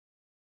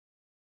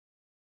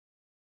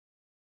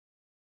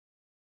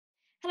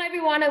Hello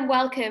everyone and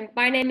welcome.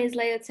 My name is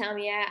Leila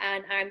Tamia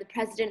and I'm the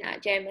President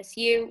at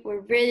JMSU. We're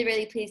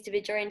really pleased to be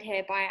joined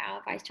here by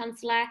our Vice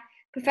Chancellor,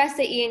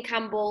 Professor Ian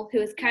Campbell, who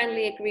has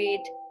kindly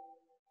agreed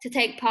to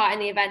take part in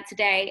the event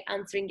today,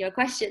 answering your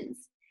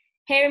questions.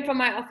 Hearing from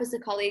my officer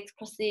colleagues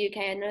across the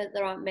UK, I know that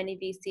there aren't many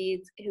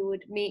VCs who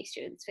would meet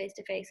students face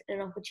to face in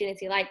an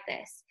opportunity like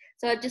this.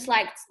 So I'd just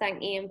like to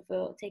thank Ian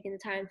for taking the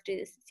time to do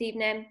this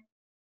evening.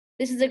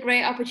 This is a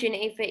great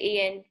opportunity for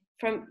Ian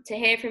to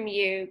hear from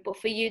you, but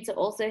for you to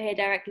also hear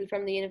directly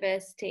from the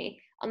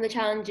university on the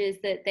challenges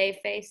that they've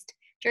faced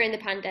during the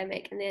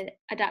pandemic and the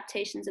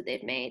adaptations that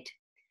they've made.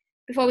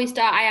 Before we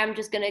start, I am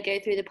just going to go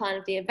through the plan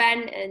of the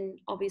event and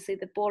obviously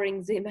the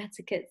boring Zoom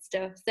etiquette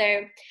stuff.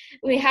 So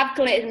we have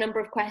collated a number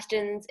of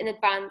questions in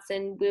advance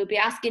and we'll be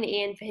asking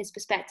Ian for his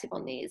perspective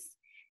on these.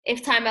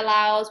 If time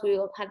allows, we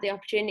will have the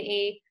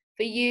opportunity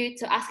for you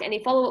to ask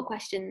any follow-up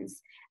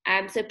questions.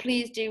 So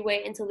please do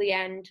wait until the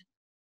end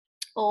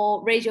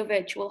or raise your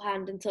virtual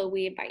hand until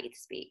we invite you to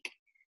speak.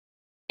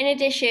 In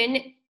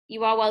addition,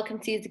 you are welcome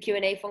to use the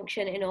Q&A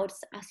function in order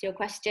to ask your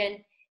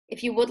question.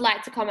 If you would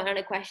like to comment on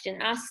a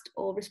question asked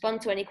or respond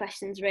to any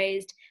questions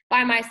raised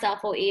by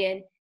myself or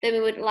Ian, then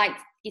we would like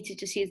you to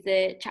just use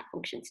the chat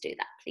function to do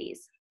that,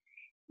 please.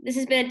 This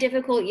has been a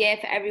difficult year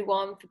for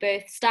everyone, for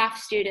both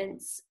staff,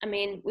 students. I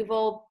mean, we've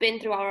all been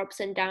through our ups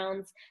and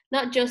downs,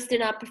 not just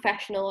in our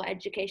professional or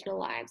educational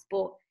lives,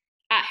 but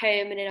at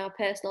home and in our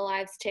personal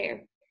lives too.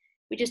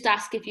 We just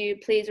ask if you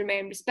please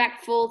remain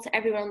respectful to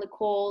everyone on the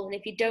call, and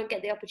if you don't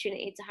get the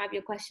opportunity to have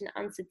your question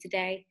answered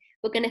today,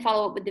 we're going to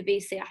follow up with the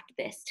VC after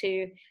this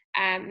to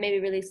maybe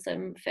release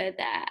some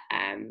further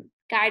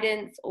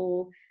guidance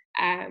or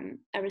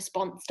a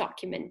response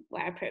document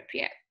where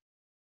appropriate.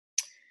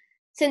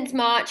 Since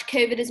March,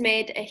 COVID has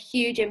made a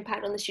huge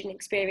impact on the student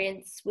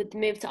experience. With the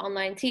move to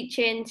online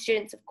teaching,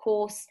 students, of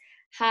course,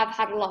 have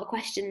had a lot of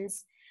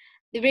questions.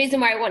 The reason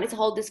why I wanted to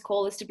hold this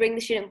call is to bring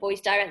the student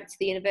voice direct to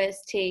the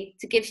university,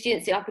 to give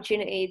students the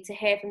opportunity to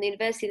hear from the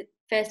university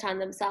firsthand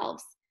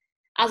themselves.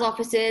 As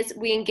officers,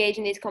 we engage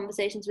in these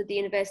conversations with the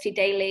university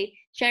daily,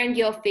 sharing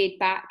your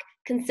feedback,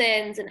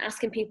 concerns, and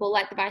asking people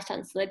like the Vice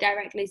Chancellor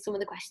directly some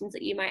of the questions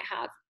that you might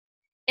have.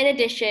 In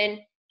addition,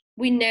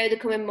 we know the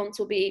coming months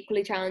will be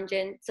equally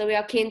challenging, so we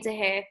are keen to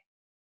hear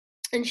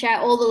and share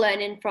all the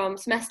learning from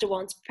semester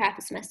 1 to prepare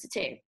for semester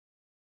 2.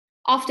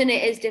 Often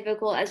it is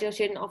difficult as your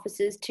student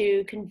officers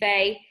to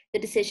convey the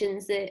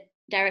decisions that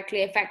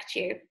directly affect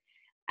you.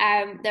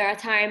 There are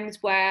times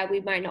where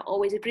we might not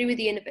always agree with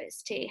the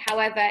university.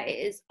 However, it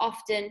is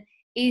often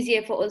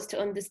easier for us to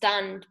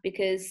understand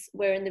because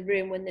we're in the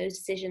room when those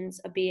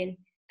decisions are being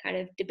kind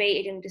of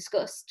debated and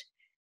discussed.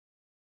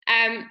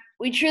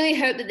 We truly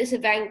hope that this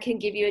event can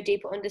give you a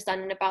deeper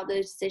understanding about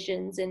those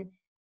decisions and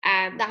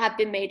that have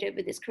been made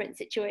over this current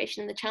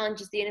situation and the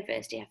challenges the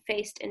university have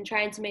faced in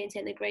trying to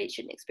maintain the great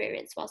student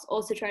experience whilst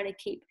also trying to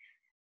keep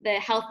the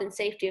health and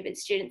safety of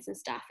its students and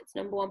staff its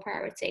number one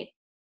priority.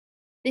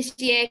 This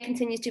year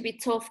continues to be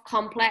tough,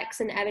 complex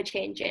and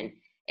ever-changing.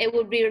 It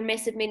would be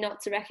remiss of me not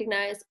to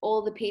recognise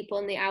all the people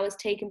and the hours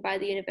taken by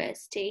the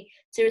university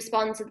to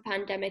respond to the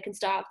pandemic and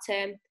start of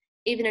term,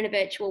 even in a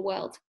virtual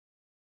world.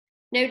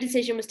 No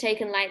decision was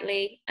taken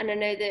lightly, and I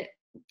know that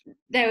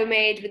they were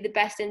made with the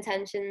best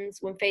intentions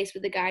when faced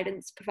with the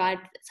guidance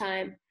provided at the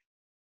time.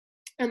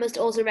 I must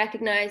also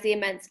recognise the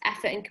immense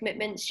effort and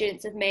commitment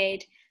students have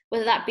made,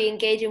 whether that be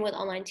engaging with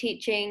online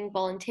teaching,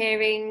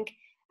 volunteering,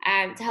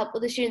 to help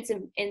other students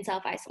in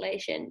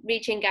self-isolation,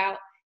 reaching out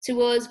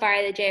to us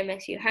via the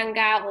JMSU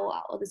Hangout or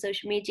other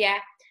social media,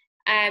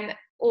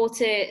 or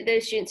to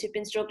those students who've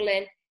been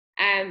struggling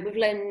with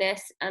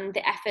loneliness and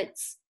the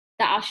efforts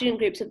that our student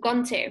groups have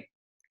gone to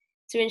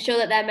ensure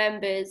that their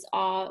members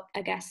are,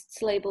 I guess,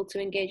 still able to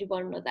engage with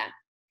one another.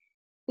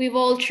 We've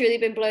all truly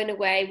been blown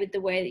away with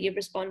the way that you've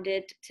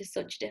responded to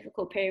such a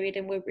difficult period,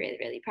 and we're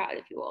really proud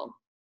of you all.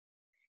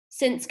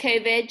 Since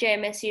COVID,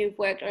 JMSU have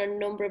worked on a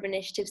number of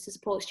initiatives to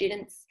support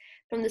students.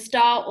 From the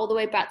start all the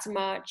way back to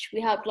March, we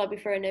helped lobby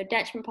for a no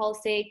detriment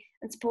policy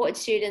and supported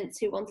students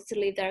who wanted to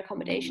leave their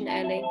accommodation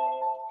early.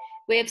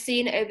 We have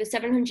seen over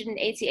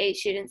 788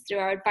 students through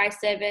our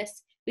advice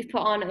service. We've put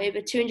on over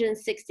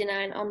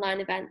 269 online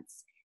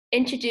events,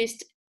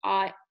 introduced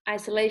our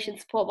isolation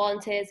support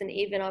volunteers and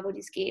even our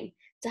buddy scheme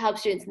to help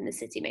students in the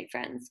city make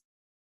friends.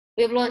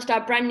 We have launched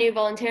our brand new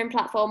volunteering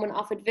platform and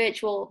offered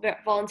virtual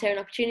volunteering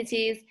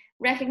opportunities,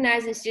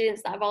 recognising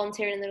students that are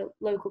volunteering in the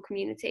local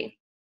community.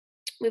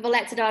 We've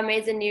elected our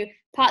amazing new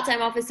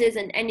part-time officers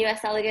and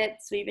NUS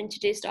delegates. We've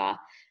introduced our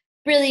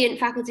brilliant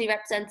faculty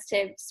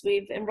representatives.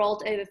 We've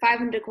enrolled over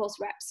 500 course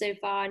reps so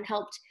far and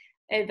helped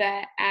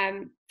over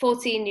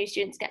 14 new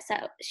student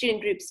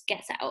groups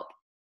get set up.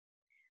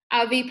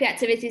 Our VP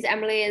activities,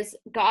 Emily, has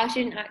got our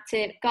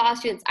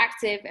students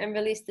active and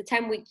released the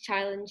 10-week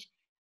challenge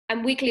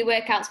and weekly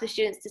workouts for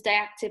students to stay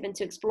active and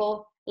to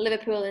explore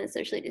Liverpool in a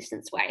socially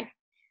distanced way.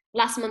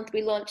 Last month,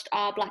 we launched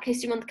our Black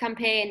History Month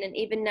campaign, and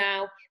even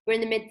now, we're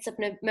in the midst of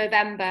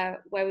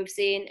November, where we've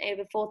seen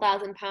over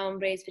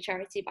 £4,000 raised for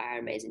charity by our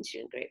amazing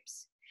student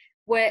groups.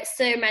 We're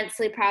so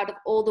immensely proud of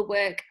all the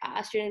work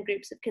our student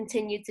groups have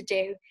continued to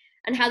do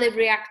and how they've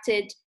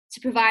reacted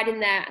to providing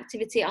their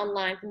activity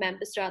online for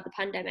members throughout the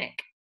pandemic.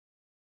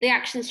 The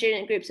action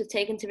student groups have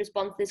taken to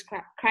respond to this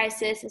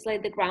crisis has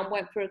laid the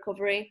groundwork for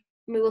recovery,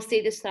 and we will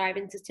see this thrive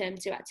into term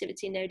 2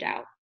 activity, no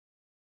doubt.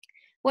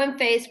 When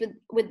faced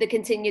with the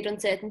continued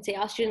uncertainty,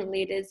 our student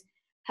leaders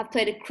have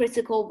played a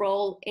critical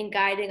role in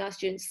guiding our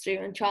students through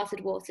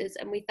uncharted waters,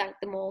 and we thank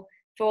them all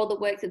for all the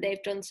work that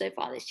they've done so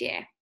far this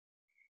year.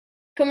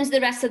 Coming to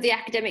the rest of the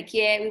academic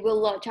year, we will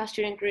launch our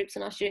student groups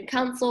and our student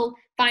council,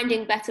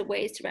 finding better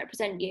ways to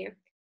represent you.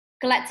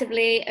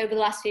 Collectively, over the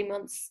last few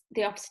months,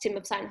 the office team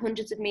have signed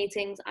hundreds of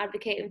meetings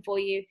advocating for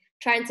you,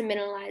 trying to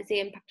minimise the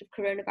impact of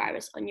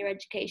coronavirus on your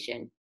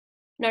education.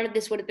 None of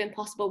this would have been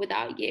possible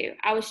without you,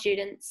 our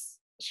students,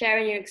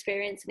 sharing your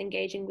experience and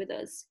engaging with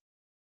us.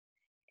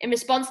 In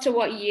response to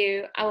what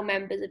you, our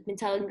members, have been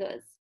telling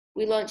us,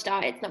 we launched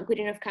our It's Not Good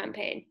Enough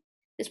campaign.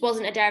 This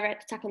wasn't a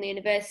direct attack on the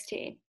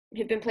university,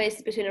 who've been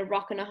placed between a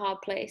rock and a hard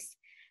place,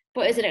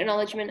 but is an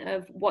acknowledgement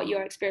of what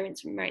you're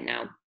experiencing right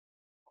now.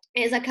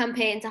 It is a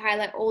campaign to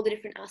highlight all the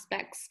different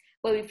aspects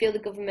where we feel the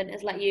government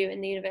has let you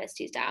and the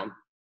universities down.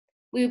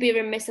 We would be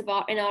remiss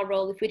in our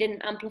role if we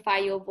didn't amplify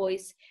your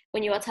voice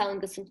when you are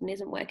telling us something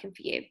isn't working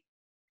for you.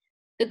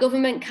 The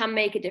government can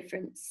make a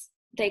difference.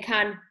 They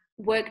can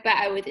work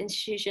better with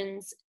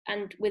institutions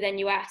and with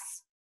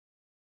NUS.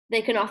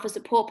 They can offer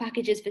support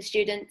packages for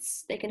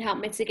students. They can help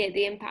mitigate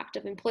the impact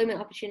of employment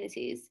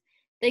opportunities.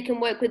 They can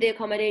work with the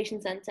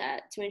accommodation centre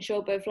to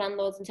ensure both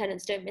landlords and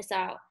tenants don't miss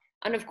out.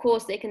 And of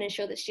course, they can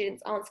ensure that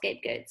students aren't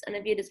scapegoats and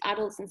are viewed as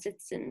adults and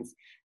citizens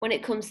when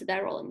it comes to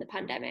their role in the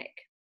pandemic.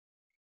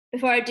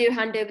 Before I do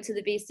hand over to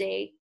the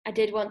VC, I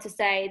did want to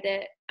say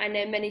that I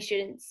know many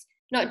students,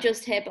 not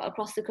just here but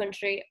across the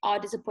country, are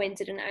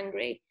disappointed and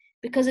angry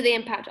because of the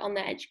impact on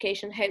their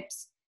education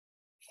hopes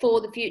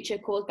for the future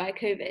caused by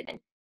COVID.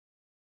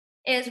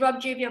 It has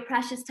robbed you of your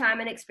precious time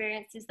and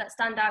experiences that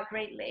stand out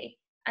greatly,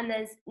 and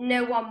there's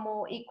no one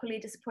more equally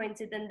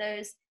disappointed than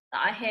those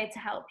that are here to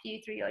help you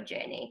through your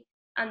journey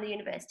and the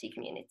university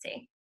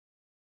community.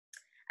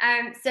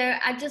 So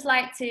I'd just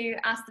like to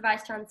ask the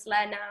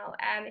Vice-Chancellor now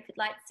if he'd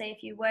like to say a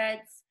few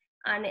words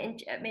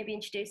and maybe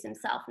introduce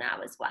himself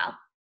now as well.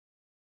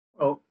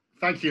 Well,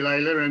 thank you,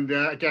 Layla, and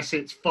I guess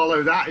it's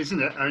follow that,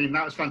 isn't it? I mean,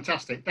 that was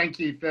fantastic. Thank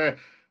you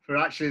for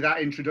actually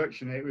that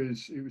introduction. It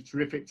was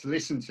terrific to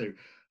listen to.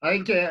 I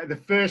think the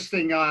first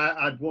thing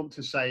I'd want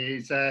to say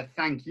is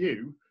thank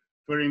you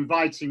for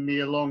inviting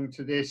me along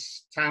to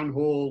this town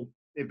hall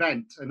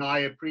event, and I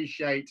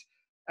appreciate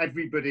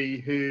everybody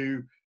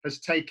who has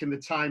taken the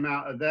time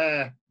out of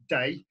their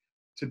day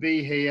to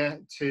be here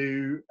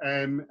to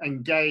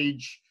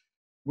engage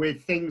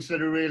with things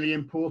that are really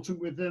important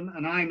with them.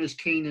 And I'm as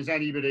keen as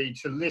anybody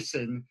to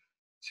listen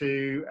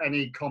to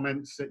any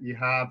comments that you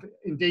have,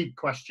 indeed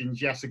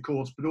questions, yes, of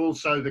course, but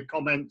also the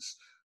comments,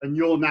 and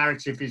your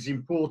narrative is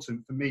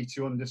important for me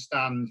to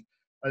understand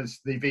as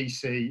the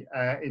VC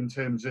in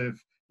terms of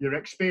your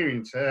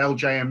experience at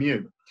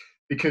LJMU.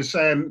 Because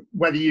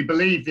whether you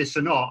believe this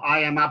or not, I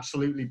am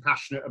absolutely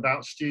passionate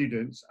about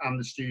students and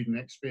the student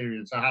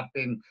experience. I have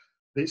been,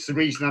 it's the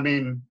reason I'm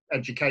in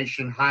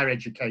education, higher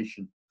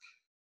education.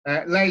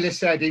 Layla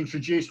said,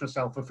 introduce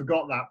myself, I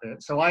forgot that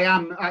bit. So I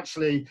am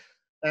actually,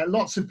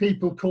 lots of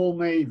people call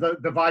me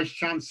the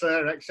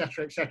Vice-Chancellor,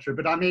 etc.,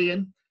 but I'm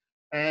Ian.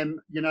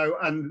 You know,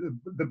 and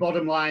the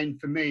bottom line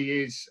for me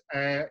is,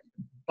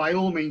 by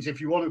all means, if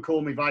you want to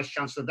call me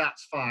Vice-Chancellor,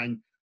 that's fine.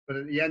 But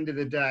at the end of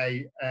the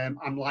day,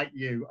 I'm like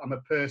you. I'm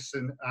a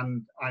person,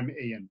 and I'm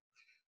Ian.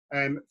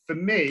 For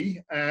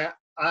me,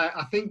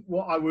 I think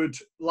what I would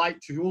like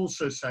to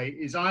also say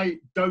is I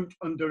don't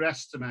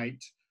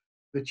underestimate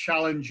the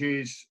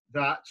challenges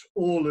that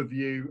all of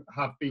you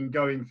have been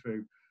going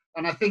through.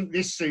 And I think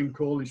this Zoom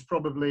call is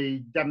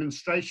probably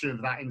demonstration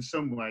of that in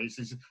some ways.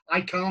 Is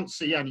I can't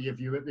see any of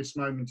you at this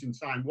moment in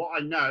time. What I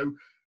know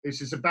is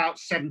there's about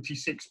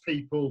 76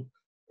 people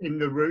in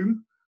the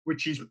room,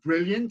 which is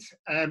brilliant,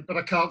 but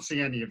I can't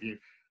see any of you.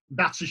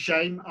 That's a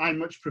shame. I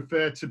much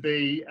prefer to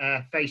be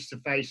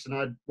face-to-face, and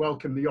I'd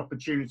welcome the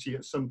opportunity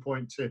at some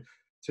point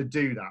to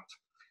do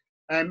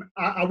that.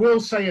 I will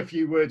say a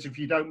few words, if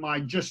you don't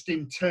mind, just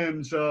in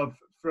terms of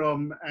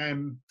from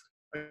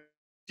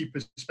a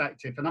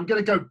perspective, and I'm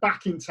going to go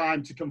back in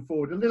time to come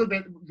forward a little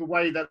bit the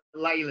way that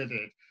Layla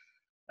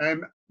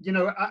did. You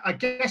know, I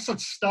guess I'd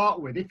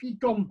start with, if you'd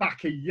gone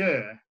back a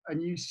year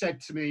and you said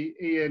to me,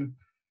 Ian,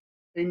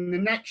 in the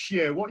next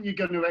year, what you're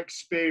going to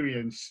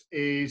experience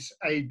is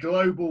a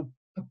global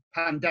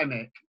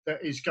pandemic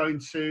that is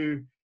going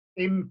to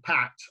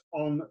impact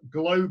on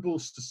global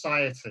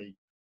society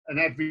and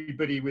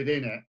everybody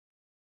within it,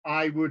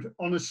 I would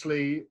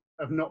honestly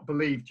have not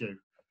believed you.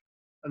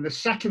 And the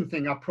second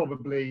thing I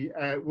probably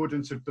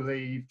wouldn't have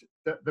believed,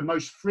 that the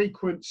most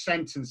frequent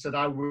sentence that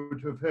I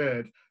would have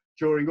heard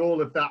during all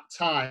of that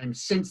time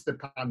since the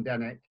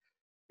pandemic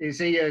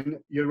is, Ian,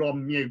 you're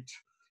on mute.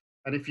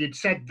 And if you'd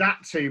said that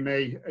to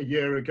me a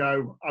year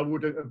ago, I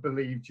wouldn't have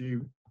believed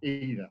you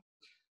either.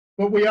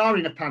 but we are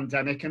in a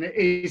pandemic, and it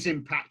is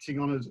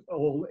impacting on us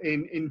all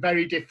in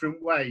very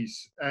different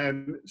ways,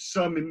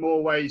 some in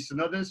more ways than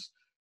others.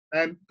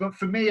 But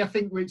for me, I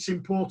think it's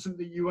important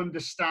that you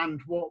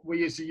understand what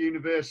we as a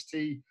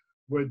university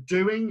were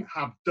doing,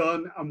 have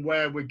done, and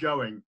where we're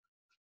going.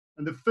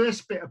 And the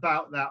first bit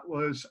about that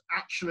was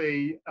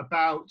actually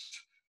about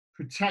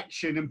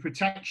protection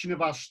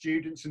of our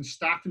students and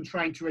staff, and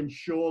trying to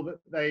ensure that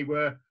they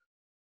were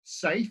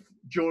safe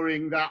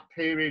during that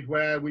period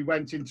where we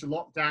went into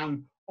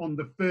lockdown on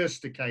the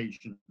first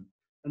occasion.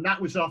 And that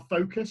was our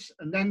focus.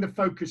 And then the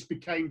focus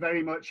became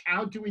very much,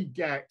 how do we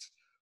get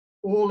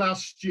all our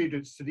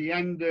students to the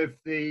end of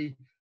the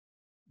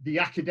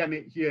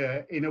academic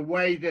year in a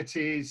way that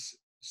is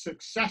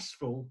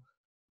successful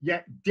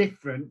yet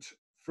different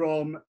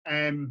from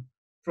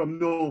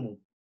normal.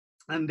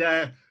 And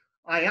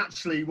I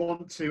actually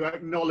want to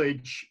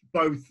acknowledge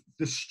both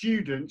the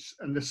students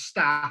and the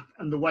staff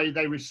and the way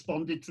they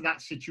responded to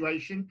that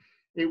situation.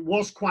 It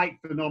was quite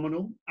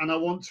phenomenal, and I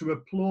want to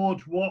applaud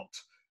what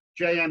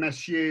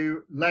JMSU,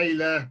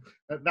 Layla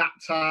at that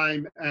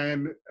time,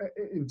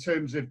 in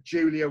terms of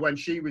Julia when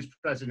she was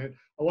president.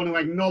 I want to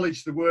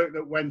acknowledge the work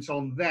that went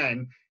on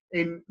then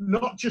in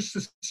not just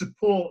the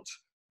support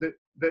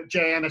that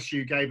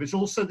JMSU gave us,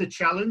 also the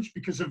challenge,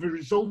 because of the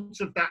result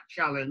of that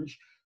challenge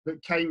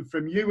that came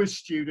from you as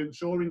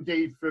students, or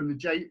indeed from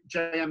the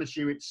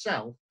JMSU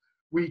itself,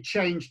 we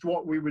changed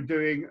what we were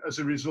doing as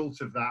a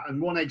result of that.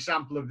 And one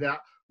example of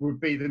that would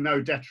be the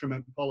no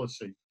detriment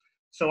policy.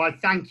 So I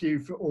thank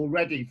you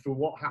already for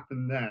what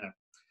happened there.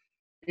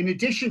 In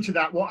addition to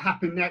that, what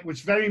happened next was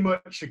very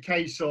much a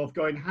case of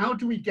going, how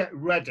do we get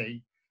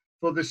ready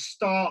for the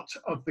start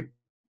of the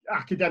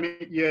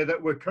academic year that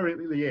we're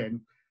currently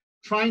in,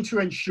 trying to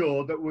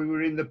ensure that we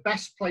were in the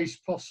best place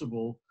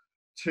possible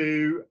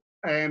to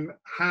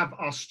have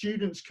our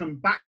students come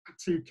back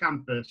to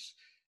campus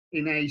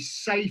in a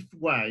safe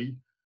way,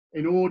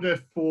 in order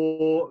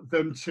for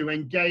them to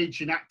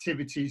engage in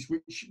activities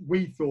which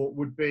we thought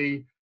would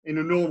be in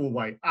a normal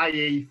way,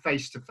 i.e.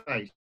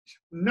 face-to-face,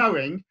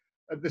 knowing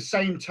at the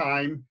same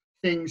time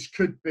things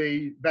could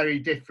be very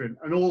different,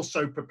 and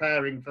also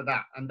preparing for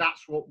that. And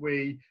that's what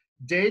we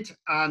did.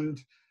 And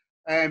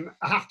I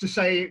have to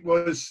say it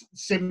was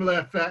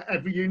similar for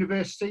every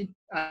university.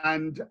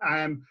 And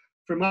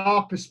from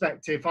our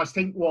perspective, I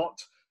think what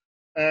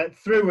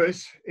threw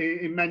us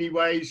in many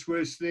ways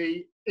was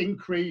the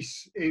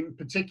increase, in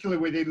particular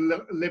within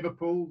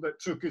Liverpool, that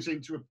took us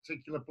into a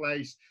particular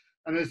place.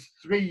 And as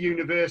 3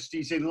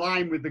 universities, in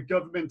line with the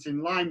government,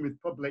 in line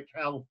with public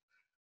health,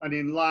 and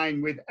in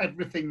line with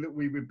everything that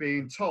we were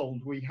being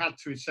told, we had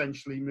to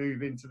essentially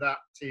move into that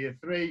tier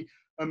 3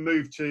 and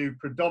move to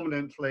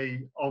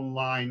predominantly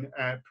online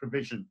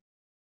provision.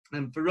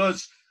 And for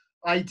us,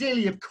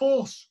 ideally, of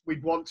course,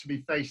 we'd want to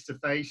be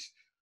face-to-face,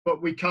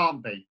 but we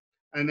can't be.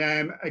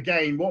 And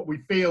again, what we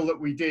feel that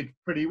we did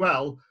pretty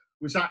well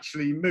was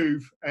actually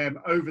move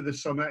over the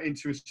summer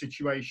into a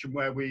situation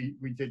where we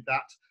did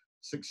that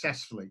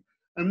successfully.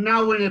 And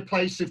now we're in a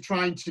place of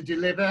trying to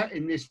deliver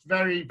in this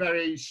very,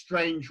 very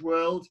strange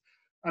world,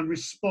 and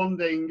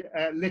responding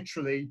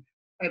literally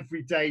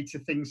every day to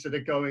things that are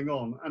going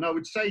on. And I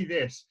would say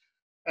this,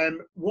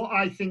 what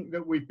I think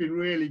that we've been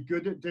really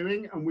good at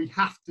doing, and we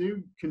have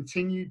to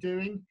continue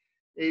doing,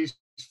 is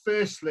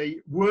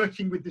firstly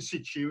working with the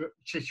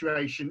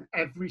situation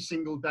every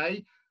single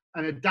day,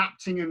 and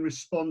adapting and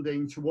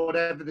responding to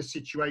whatever the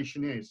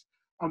situation is.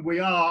 And we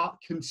are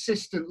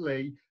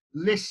consistently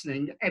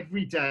listening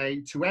every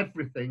day to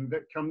everything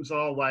that comes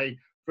our way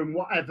from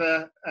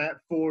whatever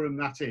forum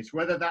that is,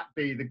 whether that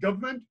be the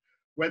government,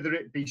 whether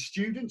it be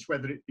students,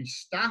 whether it be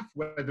staff,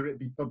 whether it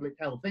be Public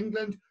Health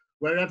England,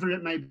 wherever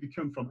it may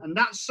come from. And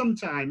that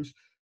sometimes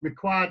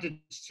required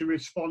us to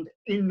respond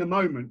in the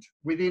moment,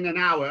 within an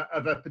hour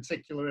of a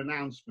particular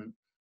announcement.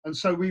 And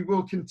so we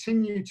will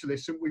continue to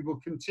listen, we will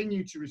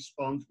continue to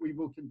respond, we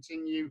will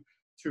continue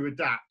to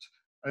adapt.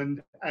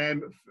 And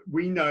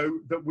we know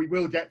that we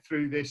will get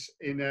through this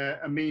in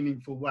a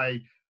meaningful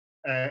way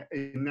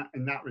in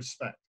that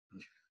respect.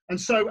 And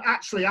so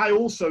actually, I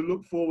also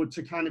look forward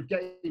to kind of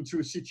getting into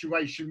a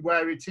situation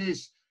where it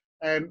is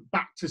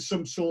back to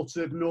some sort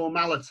of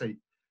normality.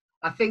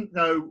 I think,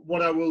 though,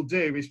 what I will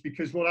do is,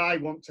 because what I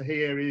want to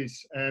hear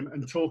is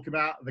and talk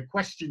about the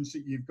questions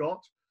that you've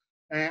got,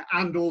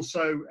 and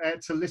also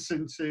to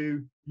listen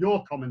to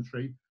your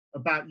commentary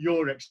about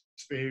your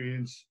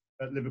experience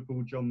at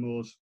Liverpool John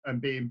Moores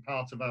and being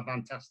part of our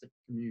fantastic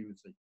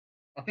community.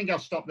 I think I'll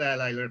stop there,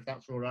 Layla, if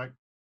that's all right.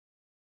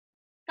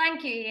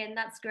 Thank you, Ian.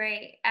 That's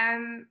great.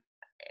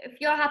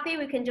 If you're happy,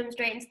 we can jump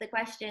straight into the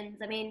questions.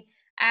 I mean,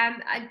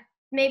 I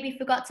maybe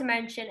forgot to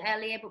mention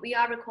earlier, but we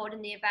are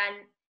recording the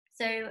event.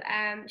 So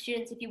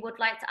students, if you would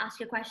like to ask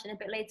your question a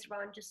bit later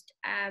on, just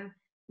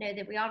know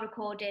that we are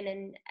recording,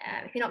 and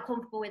if you're not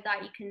comfortable with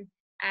that, you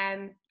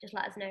can just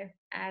let us know,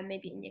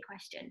 maybe in your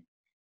question.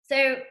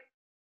 So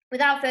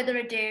without further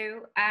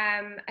ado,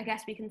 I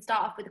guess we can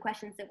start off with the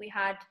questions that we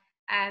had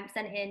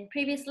sent in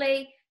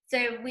previously.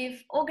 So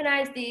we've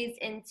organised these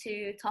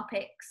into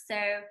topics. So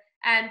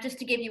just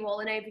to give you all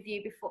an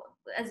overview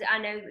as I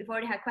know we've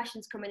already had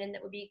questions coming in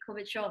that will be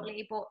covered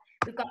shortly, but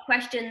we've got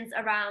questions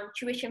around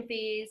tuition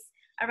fees,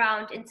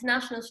 around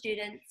international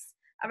students,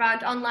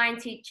 around online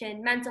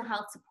teaching, mental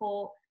health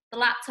support, the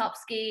laptop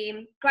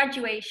scheme,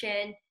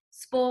 graduation,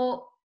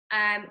 sport,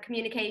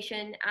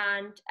 communication,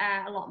 and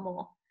a lot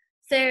more.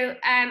 So,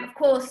 of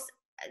course,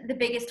 the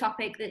biggest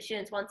topic that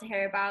students want to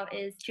hear about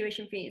is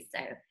tuition fees.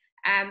 So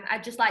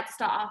I'd just like to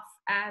start off,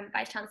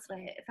 Vice Chancellor,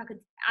 if I could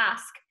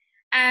ask,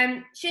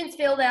 students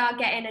feel they are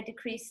getting a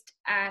decreased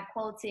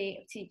quality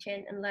of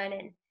teaching and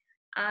learning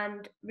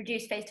and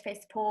reduced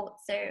face-to-face support.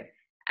 So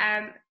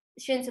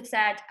students have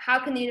said, how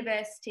can the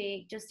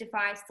university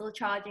justify still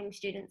charging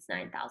students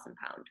 £9,000?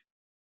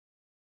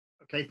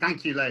 Okay,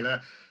 thank you,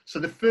 Layla. So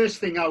the first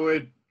thing I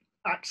would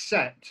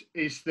accept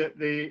is that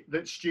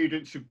that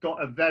students have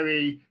got a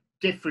very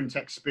different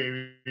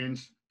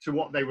experience to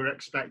what they were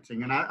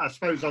expecting. And I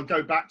suppose I'll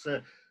go back to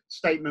a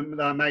statement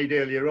that I made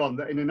earlier on,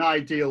 that in an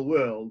ideal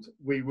world,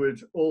 we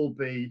would all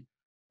be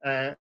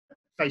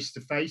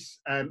face-to-face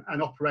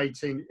and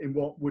operating in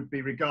what would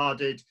be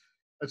regarded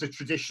as a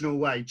traditional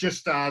way.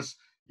 Just as,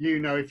 you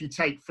know, if you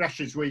take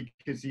Freshers Week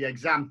as the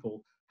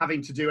example,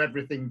 having to do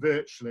everything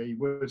virtually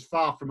was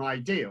far from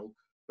ideal,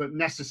 but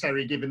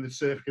necessary given the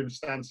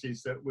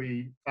circumstances that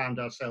we found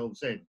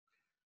ourselves in.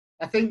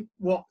 I think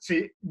what's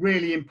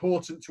really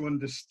important to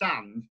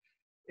understand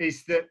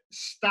is that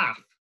staff,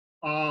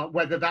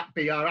 whether that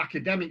be our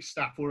academic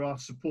staff or our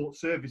support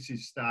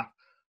services staff,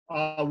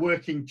 are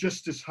working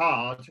just as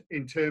hard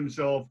in terms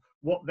of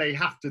what they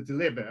have to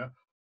deliver,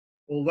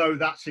 although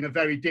that's in a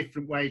very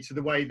different way to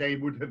the way they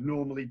would have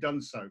normally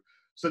done so.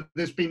 So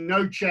there's been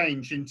no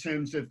change in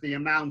terms of the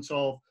amount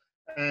of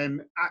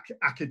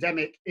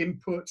academic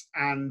input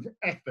and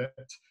effort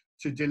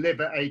to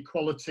deliver a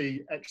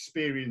quality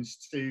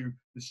experience to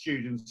the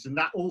students. And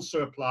that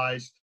also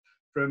applies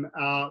from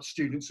our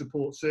student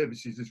support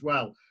services as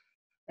well.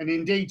 And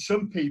indeed,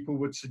 some people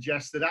would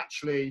suggest that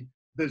actually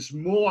there's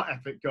more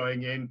effort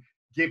going in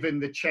given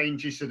the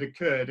changes that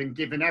occurred and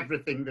given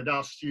everything that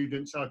our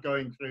students are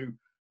going through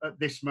at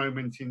this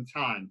moment in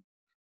time.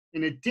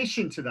 In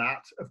addition to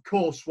that, of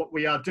course, what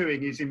we are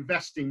doing is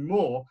investing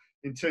more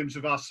in terms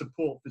of our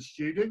support for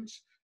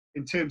students,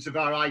 in terms of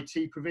our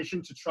IT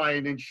provision to try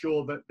and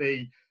ensure that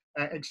the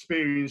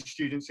experience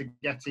students are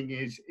getting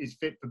is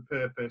fit for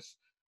purpose.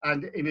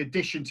 And in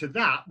addition to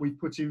that, we've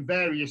put in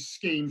various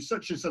schemes,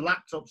 such as the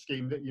laptop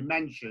scheme that you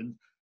mentioned,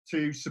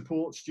 to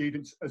support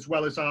students, as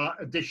well as our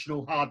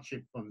additional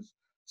hardship funds.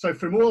 So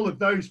from all of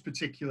those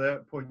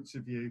particular points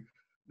of view,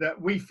 that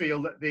we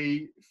feel that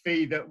the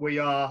fee that we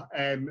are,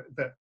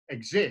 that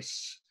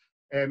exists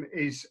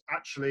is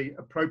actually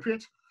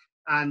appropriate.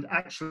 And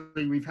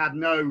actually, we've had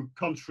no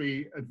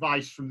contrary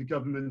advice from the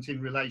government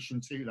in relation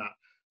to that.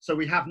 So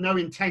we have no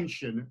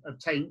intention of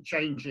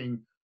changing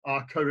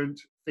our current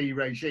fee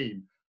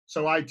regime.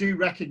 So I do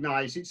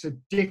recognise it's a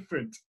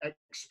different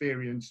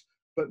experience,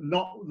 but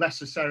not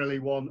necessarily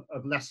one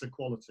of lesser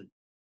quality.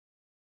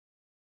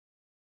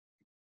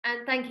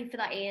 And thank you for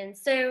that, Ian.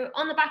 So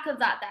on the back of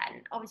that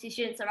then, obviously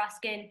students are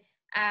asking,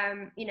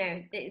 you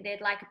know, they'd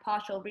like a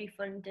partial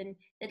refund, and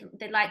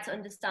they'd like to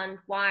understand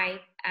why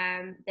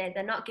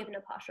they're not given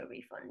a partial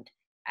refund.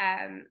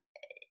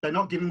 They're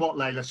not given what,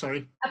 Layla,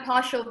 sorry? A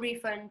partial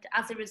refund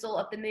as a result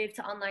of the move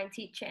to online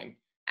teaching.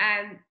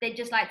 They'd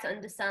just like to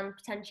understand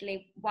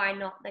potentially why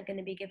not they're going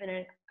to be given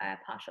a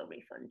partial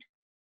refund.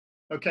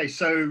 Okay,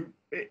 so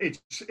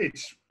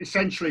it's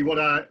essentially what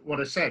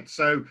I said.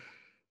 So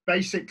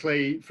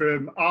basically,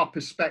 from our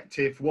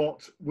perspective,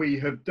 what we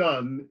have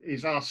done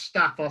is our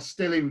staff are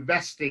still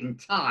investing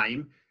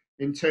time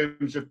in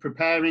terms of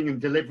preparing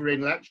and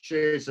delivering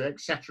lectures,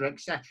 etc.,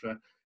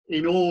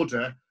 in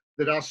order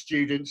that our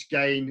students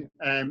gain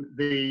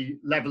the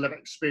level of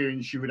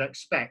experience you would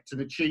expect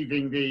and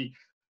achieving the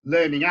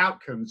learning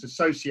outcomes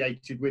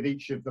associated with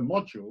each of the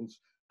modules,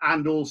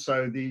 and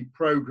also the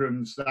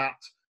programs that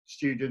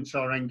students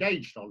are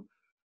engaged on.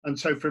 And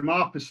so from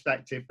our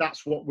perspective,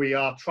 that's what we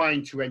are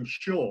trying to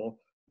ensure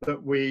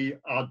that we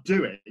are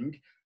doing.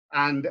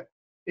 And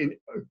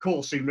of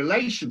course, in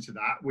relation to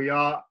that, we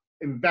are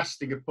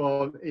investing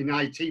in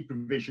IT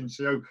provision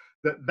so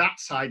that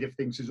side of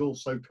things is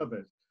also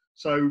covered.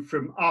 So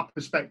from our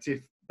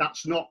perspective,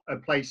 that's not a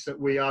place that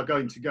we are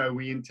going to go.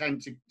 We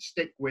intend to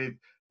stick with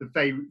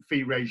the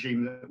fee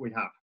regime that we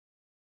have.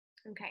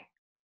 Okay,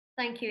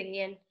 thank you,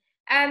 Ian.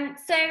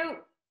 So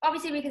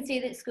obviously we can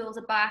see that schools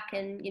are back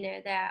and, you know,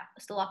 they're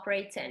still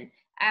operating.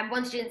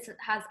 One student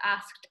has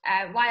asked,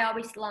 why are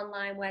we still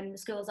online when the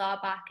schools are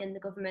back and the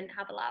government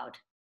have allowed?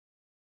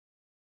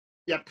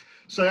 Yeah.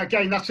 So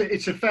again,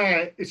 it's a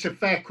fair.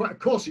 Of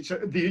course,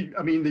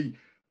 the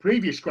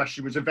previous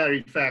question was a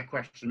very fair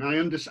question.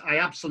 I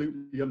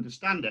absolutely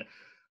understand it.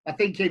 I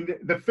think in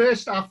our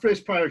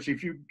first priority,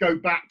 if you go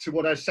back to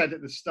what I said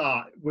at the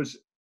start,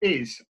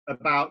 is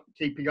about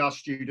keeping our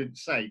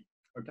students safe.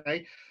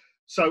 Okay.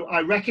 So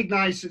I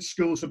recognise that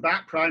schools are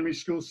back, primary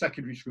schools,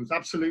 secondary schools,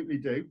 absolutely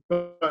do.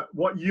 But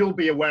what you'll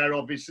be aware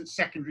of is that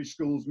secondary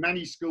schools,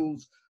 many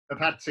schools have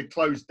had to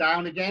close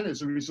down again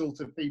as a result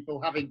of people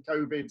having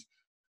COVID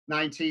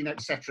COVID-19,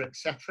 etc.,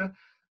 etc.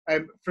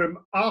 From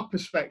our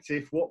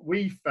perspective, what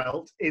we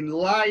felt, in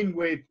line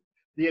with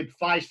the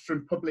advice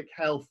from Public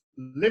Health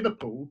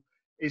Liverpool,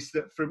 is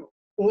that from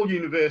all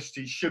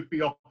universities should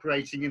be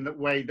operating in the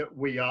way that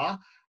we are,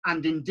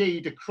 and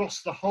indeed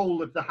across the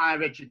whole of the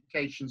higher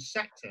education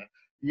sector,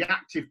 the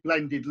active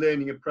blended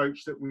learning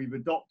approach that we've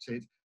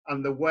adopted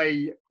and the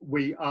way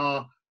we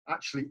are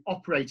actually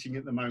operating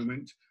at the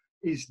moment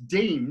is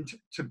deemed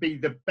to be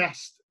the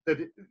best that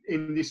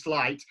in this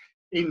light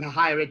in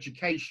higher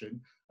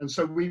education. And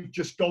so we've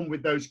just gone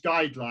with those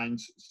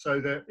guidelines so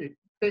that it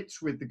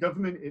fits with the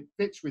government, it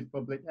fits with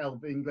Public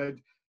Health England,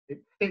 it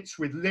fits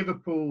with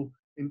Liverpool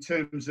in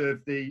terms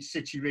of the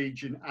city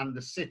region and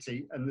the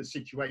city and the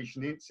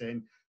situation it's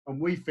in. And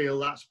we feel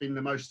that's been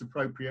the most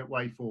appropriate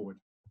way forward.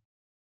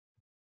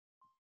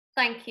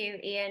 Thank you,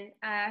 Ian.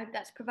 I hope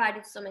that's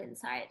provided some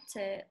insight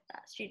to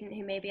that student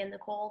who may be in the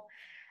call.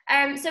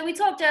 So we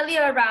talked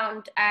earlier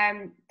around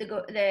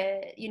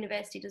the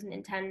university doesn't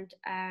intend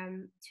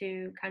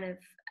to kind of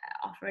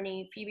offer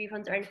any fee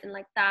refunds or anything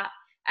like that.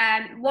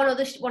 One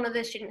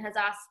other student has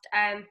asked,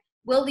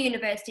 will the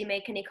university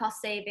make any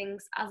cost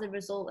savings as a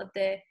result of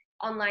the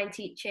online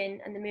teaching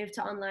and the move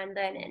to online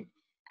learning?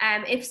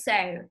 If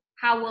so,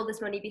 how will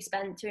this money be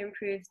spent to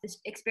improve the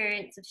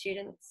experience of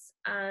students,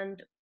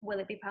 and will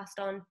it be passed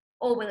on,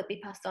 or will it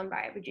be passed on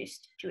by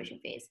reduced tuition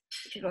fees,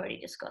 which we've already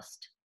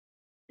discussed?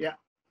 Yeah,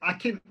 I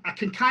can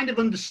kind of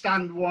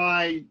understand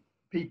why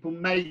people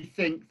may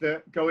think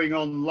that going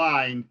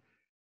online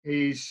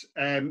is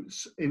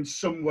in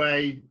some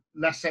way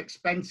less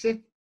expensive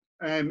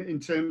in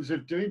terms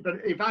of doing. But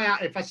if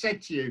I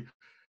said to you,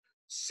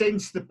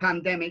 since the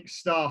pandemic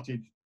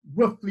started,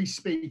 roughly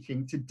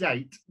speaking, to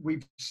date,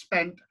 we've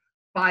spent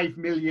 5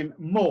 million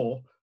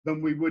more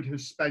than we would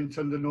have spent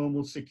under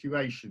normal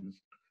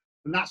situations.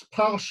 And that's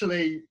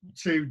partially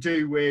to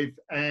do with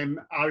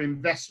our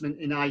investment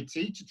in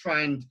IT to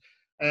try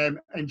and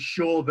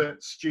ensure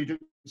that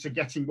students are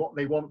getting what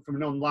they want from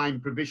an online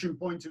provision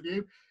point of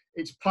view.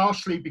 It's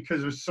partially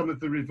because of some of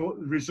the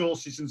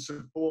resources and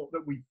support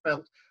that we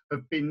felt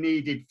have been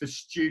needed for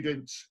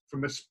students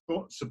from a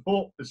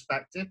support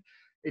perspective.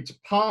 It's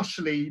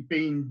partially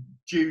been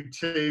due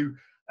to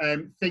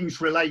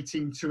things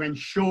relating to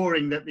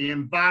ensuring that the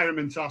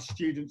environment our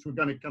students were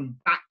going to come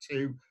back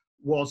to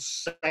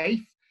was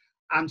safe.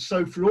 And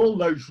so for all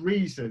those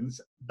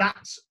reasons,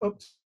 that's up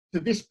to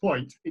this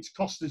point, it's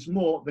cost us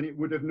more than it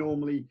would have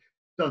normally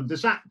done.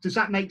 Does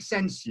that make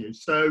sense to you?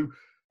 So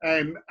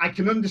I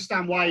can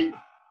understand why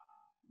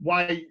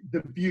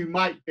the view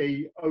might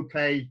be,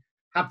 okay,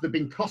 have there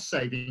been cost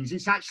savings?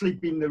 It's actually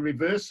been the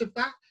reverse of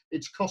that.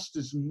 It's cost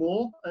us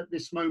more at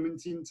this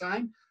moment in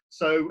time.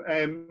 So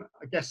I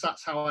guess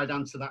that's how I'd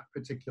answer that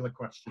particular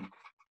question.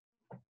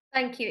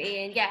 Thank you,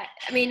 Ian. Yeah,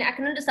 I mean, I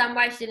can understand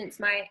why students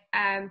might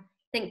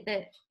think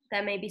that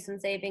there may be some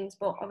savings,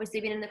 but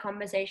obviously being in the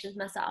conversations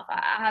myself,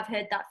 I have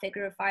heard that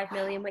figure of 5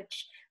 million,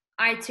 which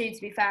I too, to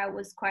be fair,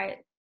 was quite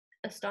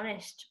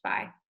astonished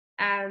by.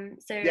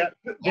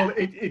 Well,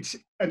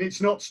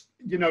 it's not,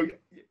 you know,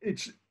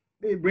 it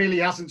really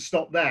hasn't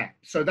stopped there.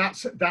 So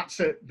that's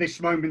at this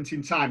moment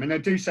in time, and I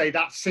do say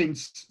that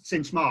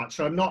since March.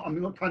 So I'm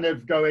not kind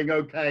of going,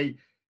 okay,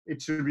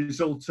 it's a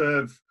result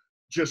of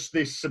just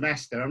this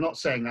semester. I'm not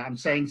saying that. I'm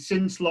saying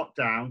since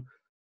lockdown,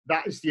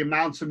 that is the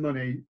amount of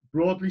money,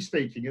 broadly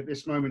speaking, at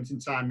this moment in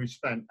time we've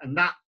spent, and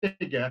that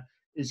figure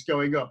is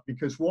going up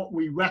because what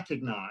we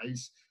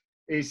recognise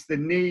is the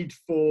need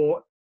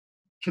for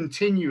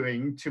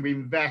continuing to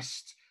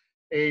invest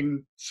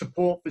in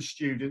support for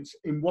students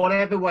in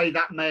whatever way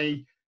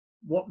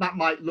what that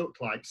might look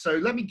like. So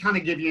let me kind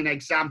of give you an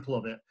example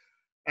of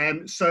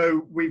it.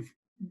 So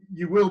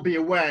you will be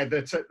aware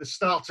that at the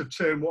start of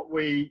term, what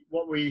we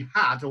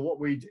had, or what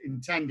we'd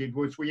intended,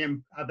 was we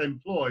have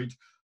employed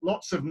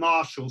lots of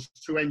marshals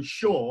to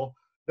ensure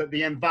that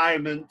the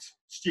environment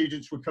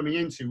students were coming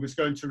into was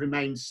going to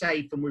remain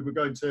safe, and we were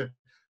going to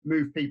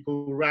move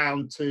people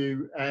around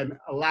to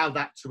allow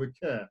that to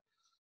occur.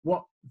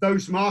 What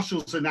those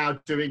marshals are now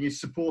doing is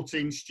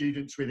supporting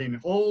students within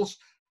halls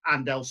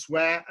and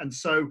elsewhere. And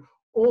so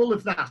all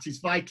of that is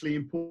vitally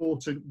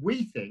important,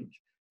 we think,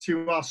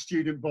 to our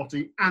student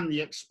body and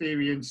the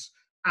experience,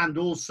 and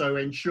also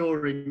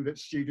ensuring that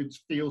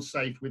students feel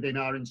safe within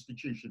our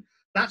institution.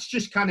 That's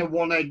just kind of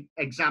one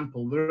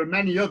example. There are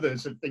many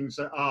others of things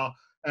that are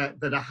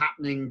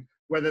happening,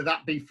 whether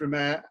that be from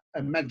a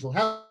mental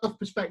health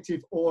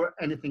perspective or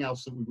anything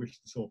else that we wish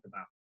to talk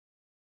about.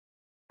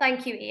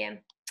 Thank you, Ian.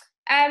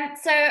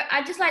 So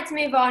I'd just like to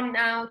move on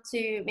now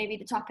to maybe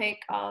the topic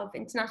of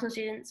international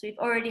students. We've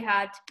already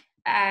had,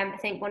 I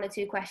think, 1 or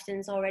 2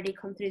 questions already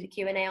come through the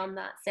Q&A on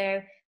that.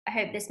 So I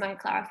hope this might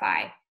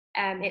clarify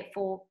it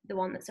for the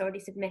one that's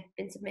already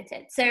been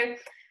submitted. So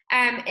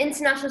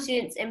international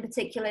students in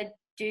particular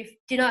do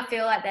not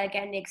feel like they're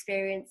getting the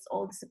experience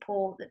or the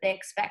support that they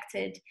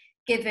expected,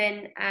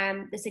 given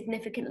the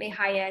significantly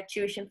higher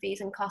tuition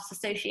fees and costs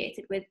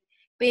associated with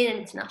being an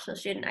international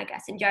student, I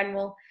guess, in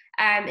general.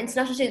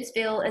 International students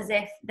feel as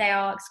if they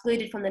are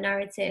excluded from the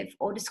narrative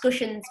or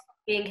discussions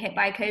being hit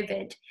by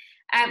COVID.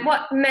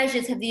 What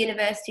measures have the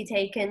university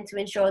taken to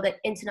ensure that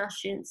international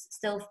students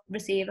still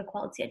receive a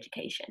quality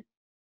education?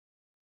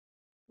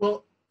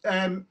 Well,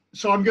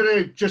 so I'm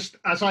going to just,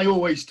 as I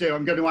always do,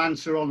 I'm going to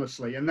answer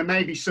honestly, and there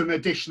may be some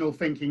additional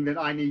thinking that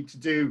I need to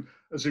do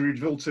as a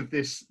result of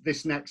this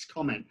next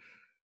comment.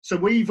 So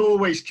we've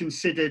always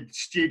considered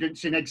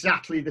students in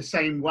exactly the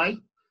same way.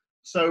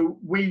 So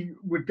we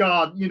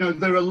regard, you know,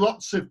 there are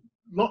lots of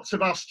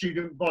our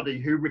student body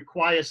who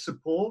require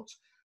support.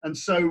 And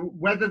so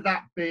whether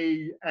that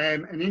be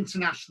an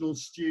international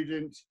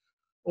student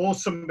or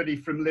somebody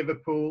from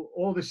Liverpool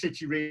or the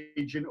city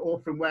region or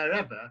from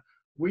wherever,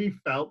 we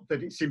felt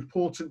that it's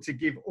important to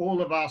give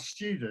all of our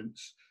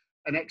students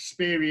an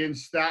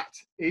experience that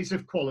is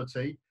of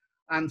quality.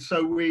 And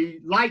so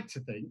we like to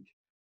think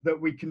that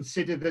we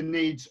consider the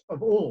needs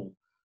of all.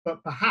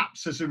 But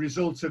perhaps as a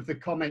result of the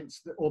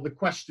comments or the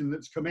question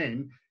that's come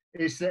in,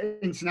 is that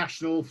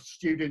international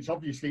students,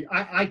 obviously,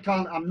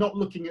 I'm not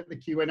looking at the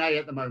Q&A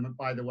at the moment,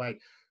 by the way,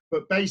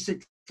 but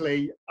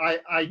basically,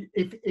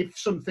 if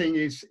something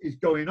is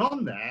going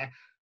on there,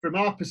 from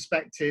our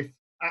perspective,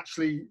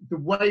 actually, the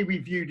way we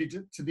viewed it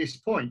to this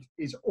point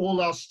is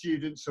all our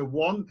students are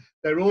one.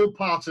 They're all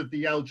part of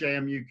the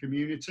LJMU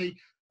community.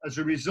 As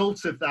a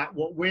result of that,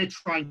 what we're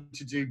trying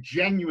to do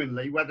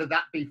genuinely, whether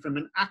that be from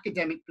an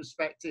academic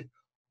perspective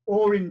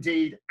or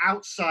indeed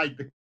outside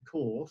the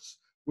course,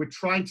 we're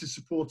trying to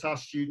support our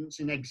students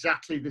in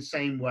exactly the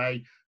same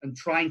way and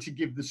trying to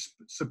give the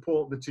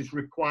support that is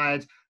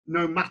required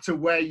no matter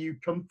where you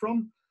come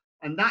from.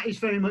 And that is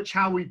very much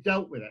how we've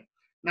dealt with it.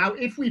 Now,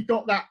 if we've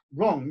got that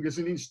wrong as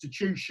an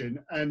institution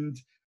and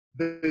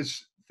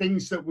there's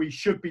things that we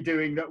should be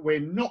doing that we're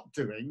not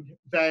doing,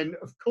 then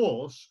of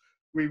course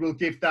we will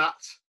give that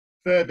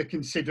further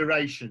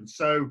consideration.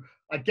 So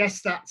I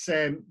guess that's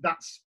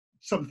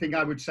something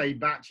I would say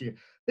back to you.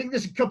 I think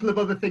there's a couple of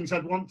other things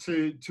I'd want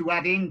to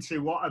add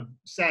into what I've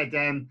said.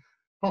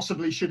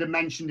 Possibly should have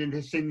mentioned in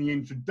the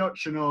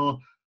introduction or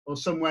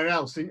somewhere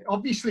else. And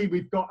obviously,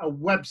 we've got a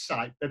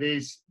website that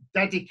is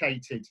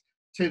dedicated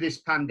to this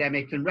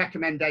pandemic and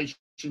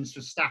recommendations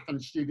for staff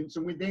and students.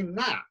 And within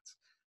that,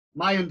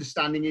 my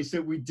understanding is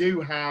that we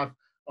do have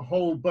a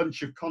whole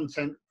bunch of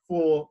content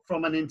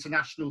from an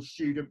international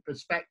student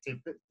perspective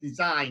that's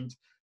designed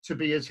to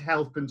be as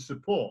help and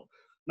support.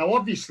 Now,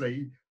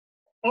 obviously,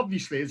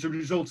 as a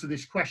result of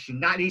this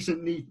question, that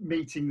isn't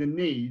meeting the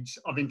needs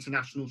of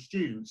international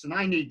students. And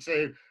I need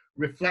to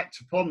reflect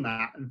upon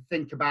that and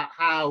think about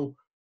how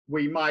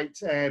we might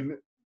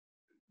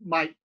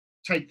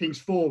take things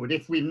forward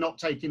if we're not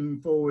taking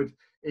them forward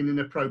in an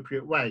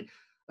appropriate way.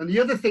 And the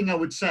other thing I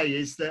would say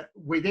is that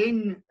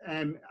within,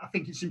 I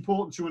think it's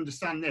important to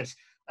understand this.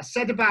 I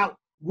said about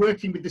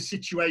working with the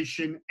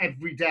situation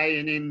every day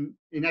and in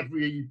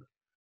every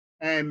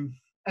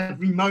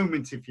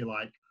moment, if you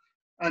like.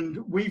 And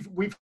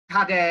we've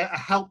had a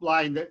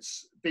helpline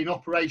that's been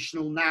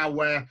operational now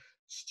where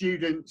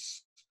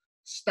students,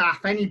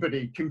 staff,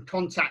 anybody can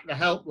contact the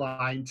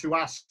helpline to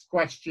ask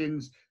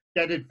questions,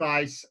 get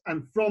advice.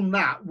 And from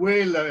that,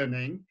 we're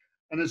learning.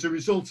 And as a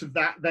result of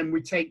that, then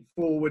we take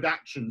forward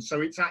action.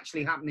 So it's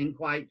actually happening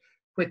quite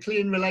quickly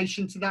in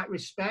relation to that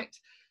respect.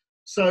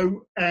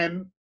 So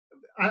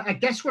I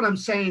guess what I'm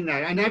saying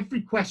there, and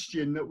every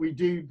question that we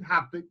do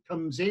have that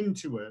comes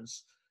into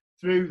us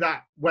through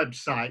that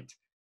website,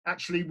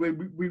 actually we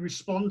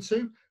respond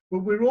to, but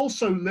we're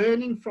also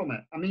learning from it.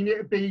 I mean, it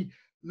would be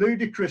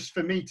ludicrous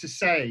for me to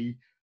say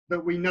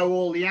that we know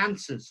all the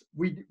answers.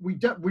 We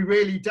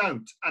really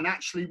don't. And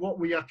actually what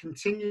we are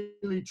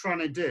continually trying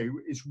to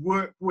do is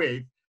work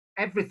with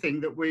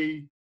everything that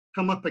we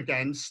come up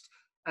against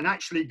and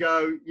actually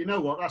go, you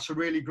know what, that's a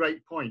really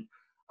great point.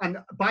 And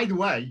by the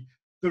way,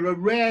 there are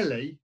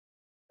rarely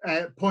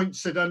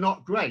points that are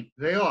not great.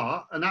 They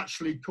are, and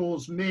actually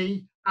cause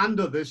me and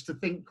others to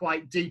think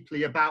quite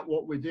deeply about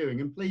what we're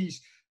doing. And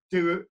please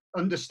do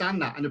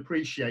understand that and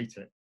appreciate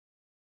it.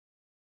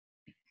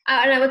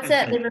 And I would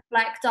certainly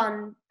reflect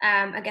on,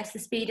 I guess, the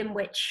speed in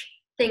which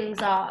things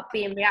are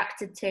being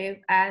reacted to,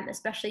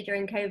 especially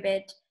during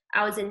COVID.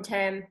 I was in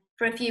term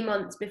for a few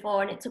months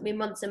before, and it took me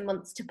months and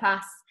months to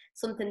pass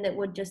something that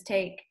would just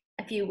take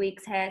a few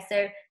weeks here.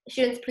 So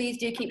students, please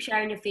do keep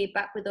sharing your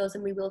feedback with us,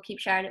 and we will keep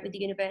sharing it with the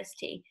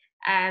university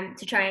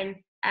to try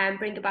and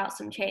bring about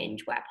some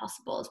change where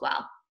possible as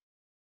well.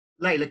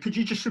 Layla, could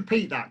you just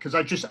repeat that? Because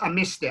I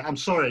missed it. I'm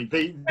sorry.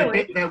 The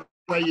bit there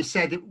where you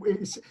said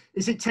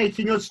is it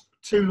taking us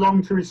too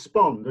long to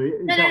respond?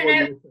 No,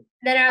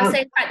 I was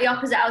saying quite the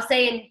opposite. I was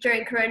saying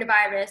during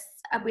coronavirus,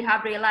 we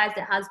have realised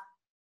there has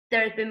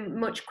been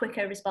much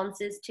quicker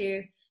responses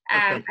to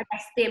I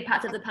guess the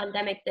impact of the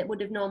pandemic that would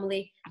have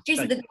normally, due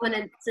to the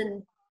governance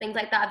and things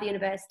like that of the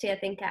university. I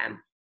think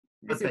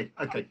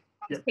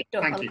yeah,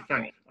 thank you.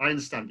 I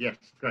understand. Yes,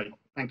 great.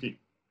 Thank you.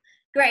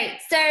 Great.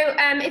 So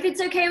if it's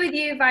okay with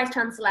you, Vice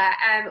Chancellor,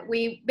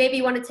 we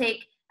maybe want to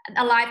take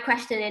a live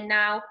question in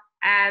now,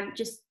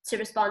 just to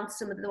respond to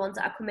some of the ones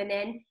that are coming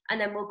in, and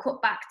then we'll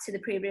cut back to the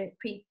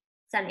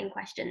pre-sent in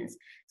questions.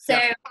 So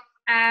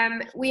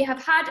we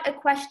have had a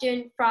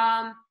question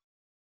from,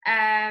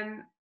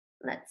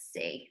 let's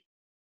see,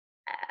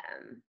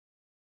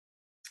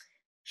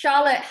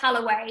 Charlotte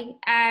Holloway,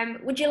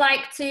 would you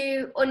like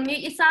to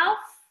unmute yourself?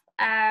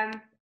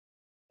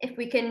 If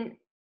we can,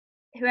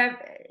 whoever,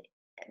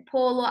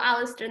 Paul or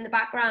Alistair in the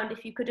background,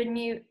 if you could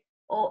unmute,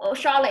 or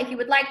Charlotte, if you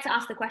would like to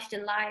ask the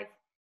question live,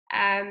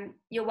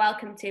 you're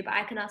welcome to, but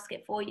I can ask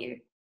it for you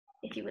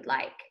if you would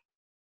like.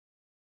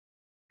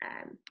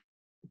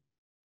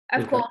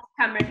 Of course,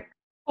 Cameron.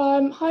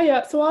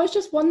 Hiya. So I was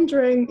just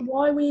wondering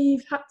why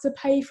we've had to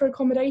pay for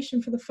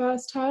accommodation for the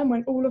first term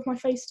when all of my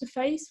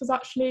face-to-face was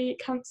actually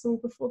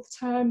cancelled before the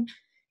term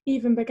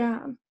even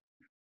began.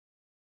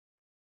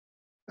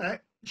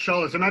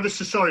 Charlotte, I'm ever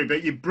so sorry,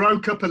 but you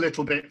broke up a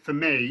little bit for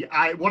me.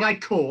 What I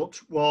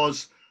caught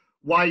was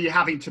why you're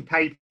having to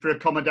pay for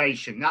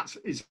accommodation.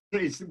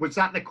 Was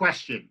that the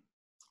question?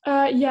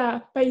 Yeah,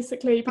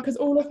 basically, because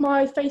all of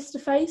my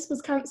face-to-face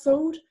was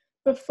cancelled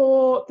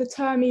before the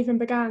term even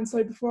began,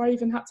 so before I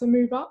even had to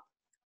move up.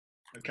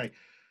 Okay,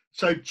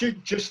 so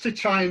just to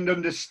try and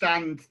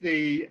understand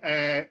the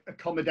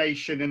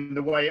accommodation and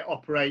the way it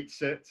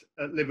operates at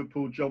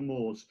Liverpool John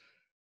Moores,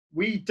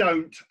 we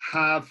don't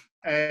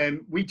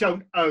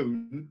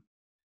own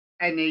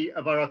any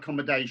of our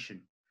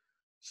accommodation.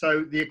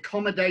 So the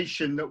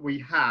accommodation that we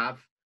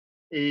have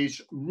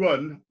is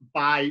run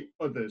by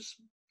others.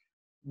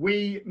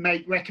 We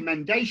make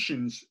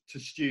recommendations to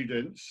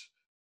students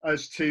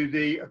as to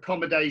the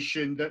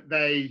accommodation that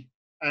they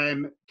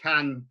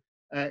can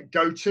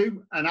go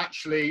to, and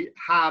actually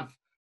have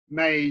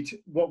made,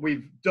 what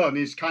we've done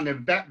is kind of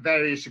vet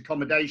various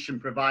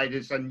accommodation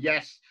providers, and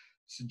yes,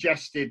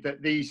 suggested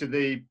that these are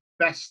the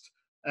best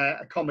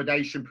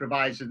accommodation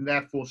providers, and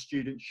therefore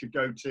students should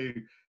go to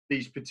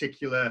these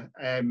particular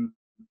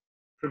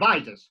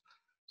providers.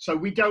 So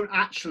we don't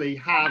actually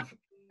have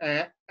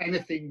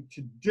anything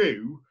to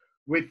do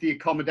with the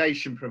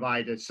accommodation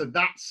providers. So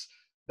that's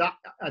that.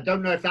 I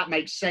don't know if that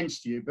makes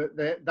sense to you, but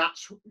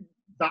that's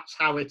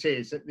how it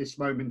is at this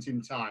moment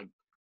in time.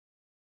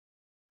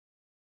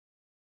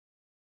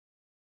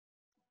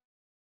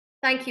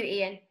 Thank you,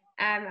 Ian.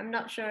 I'm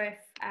not sure if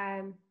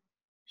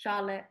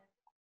Charlotte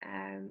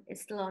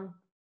is still on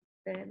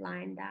the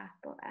line there,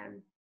 but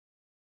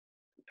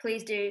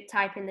please do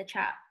type in the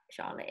chat,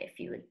 Charlotte, if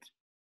you would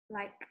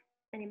like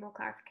any more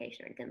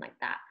clarification or anything like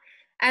that.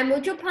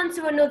 We'll jump on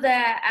to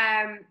another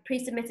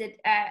pre-submitted,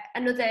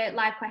 another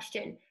live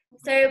question.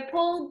 So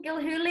Paul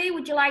Gilhooly,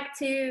 would you like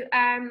to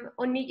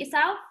unmute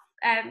yourself?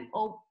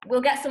 Or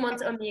we'll get someone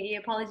to unmute you,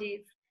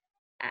 apologies.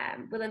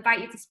 We'll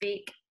invite you to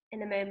speak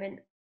in a moment,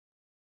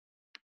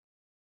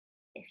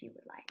 if you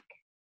would like.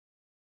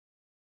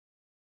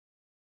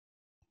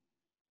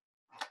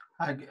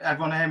 Hi,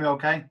 everyone hear me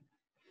okay?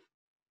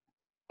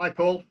 Hi,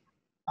 Paul.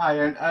 Hi,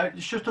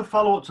 it's just a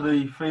follow-up to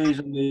the fees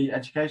and the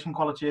education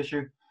quality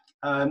issue.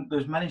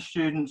 There's many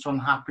students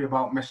unhappy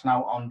about missing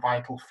out on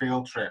vital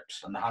field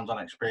trips and the hands-on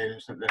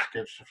experience that this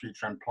gives for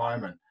future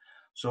employment.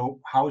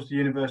 So how is the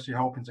university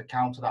hoping to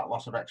counter that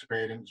loss of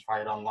experience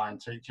via online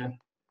teaching?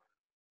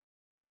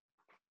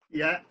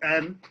 Yeah,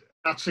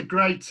 that's a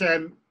great,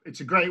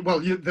 well,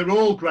 they're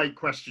all great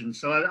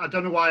questions. So I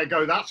don't know why I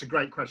go, that's a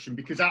great question,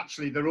 because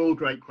actually they're all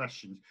great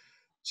questions.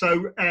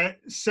 So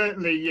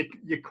certainly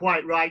you're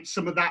quite right.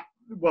 Some of that,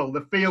 well,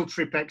 the field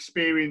trip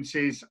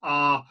experiences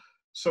are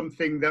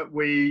something that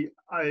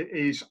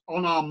is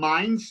on our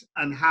minds,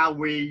 and how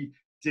we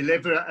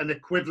deliver an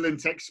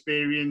equivalent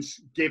experience,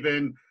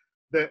 given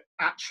that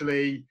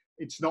actually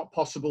it's not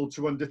possible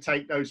to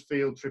undertake those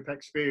field trip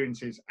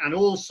experiences. And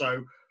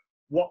also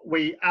what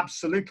we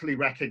absolutely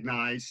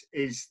recognize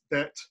is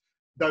that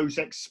those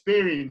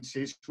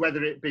experiences,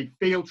 whether it be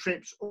field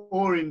trips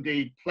or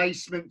indeed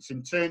placements,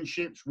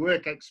 internships,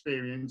 work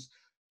experience,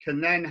 can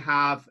then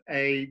have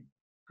a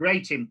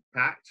great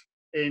impact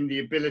in the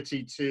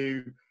ability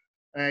to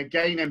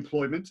gain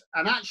employment,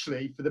 and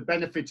actually for the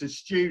benefit of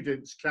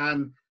students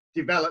can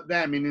develop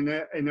them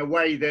in a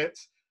way that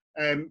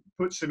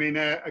puts them in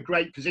a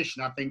great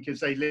position, I think,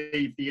 as they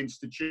leave the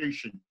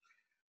institution.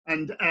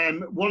 And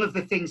one of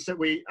the things that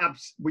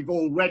we've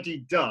already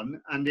done,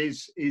 and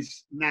is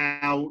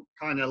now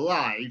kind of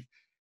live,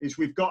 is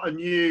we've got a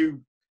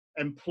new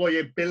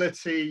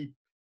employability,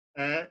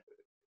 I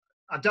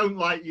don't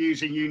like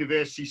using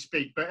university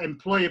speak, but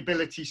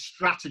employability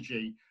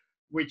strategy,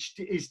 which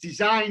is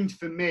designed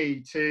for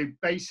me to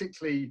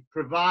basically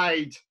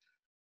provide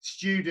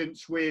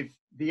students with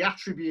the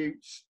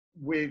attributes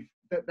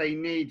that they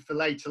need for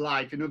later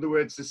life. In other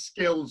words, the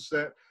skills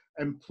that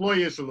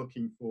employers are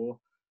looking for,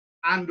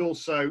 and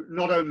also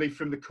not only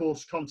from the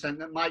course content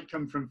that might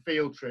come from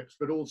field trips,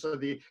 but also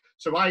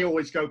so I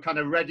always go kind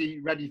of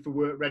ready for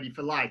work, ready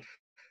for life.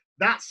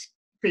 That's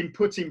been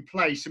put in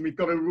place, and we've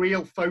got a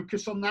real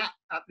focus on that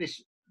at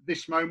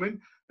this moment,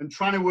 and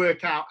trying to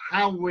work out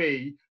how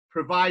we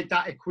provide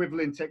that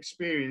equivalent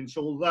experience,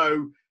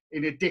 although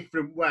in a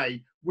different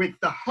way, with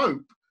the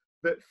hope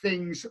that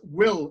things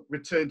will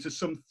return to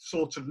some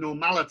sort of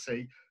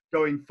normality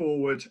going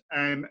forward,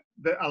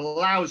 that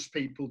allows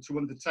people to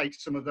undertake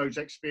some of those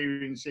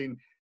experiences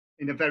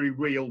in a very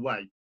real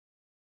way.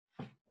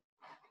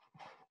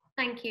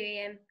 Thank you,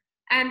 Ian.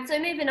 So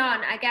moving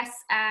on, I guess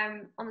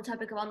on the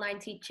topic of online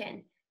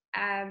teaching,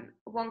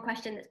 one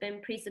question that's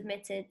been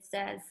pre-submitted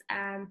says,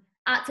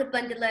 active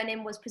blended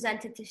learning was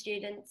presented to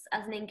students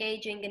as an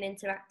engaging and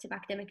interactive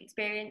academic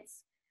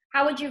experience.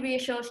 How would you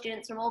reassure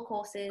students from all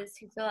courses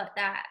who feel like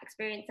they're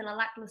experiencing a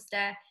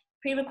lackluster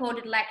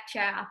pre-recorded lecture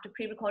after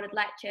pre-recorded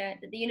lecture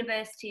that the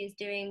university is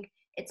doing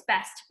its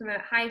best to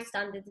promote high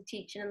standards of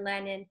teaching and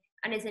learning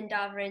and is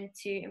endeavouring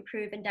to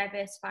improve and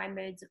diversify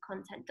modes of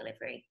content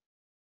delivery?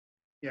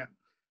 Yeah.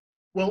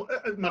 Well,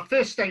 my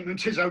first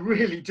statement is I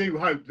really do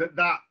hope that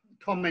that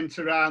comment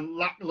around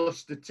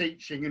lackluster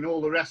teaching and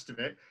all the rest of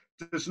it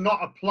does not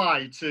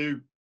apply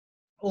to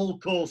all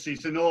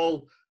courses and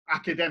all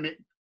academic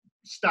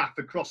staff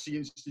across the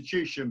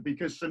institution,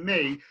 because for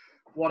me,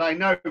 what I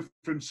know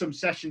from some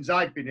sessions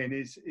I've been in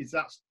is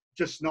that's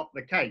just not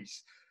the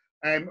case.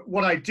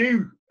 What I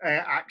do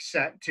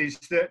accept is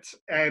that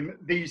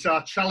these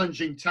are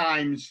challenging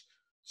times,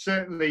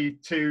 certainly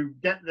to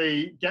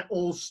get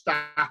all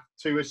staff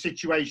to a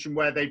situation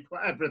where they put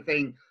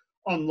everything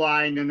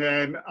online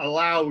and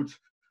allowed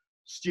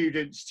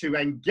students to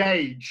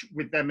engage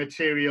with their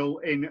material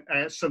in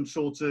some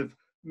sort of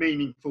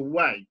meaningful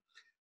way.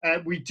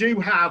 We do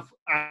have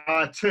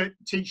our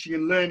Teaching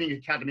and Learning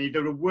Academy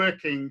that are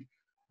working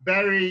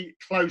very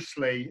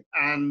closely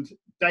and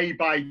day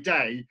by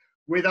day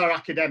with our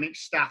academic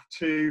staff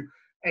to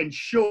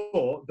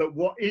ensure that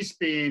what is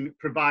being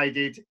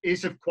provided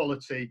is of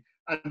quality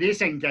and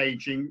is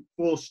engaging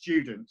for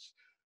students.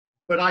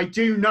 But I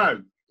do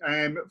know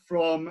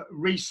from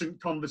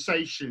recent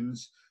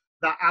conversations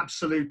that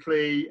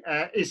absolutely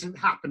isn't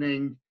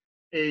happening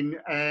in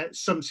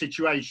some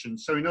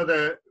situations. So in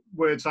other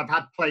words, I've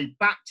had played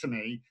back to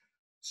me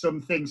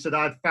some things that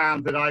I've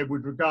found that I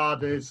would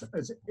regard as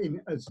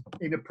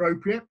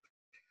inappropriate.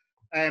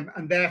 And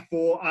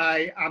therefore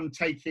I am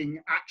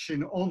taking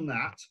action on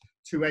that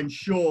to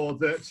ensure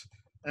that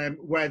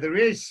where there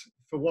is,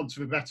 for want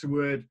of a better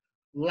word,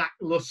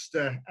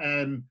 lackluster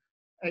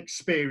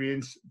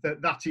experience,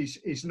 that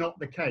is not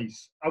the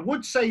case. I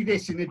would say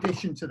this in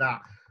addition to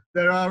that,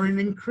 there are an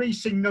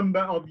increasing number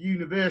of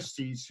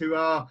universities who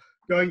are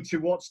going to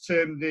what's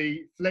termed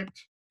the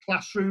flipped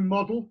classroom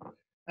model,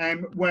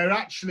 where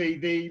actually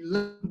the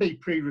learning be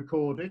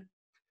pre-recorded,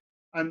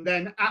 and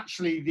then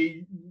actually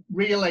the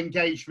real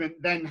engagement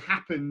then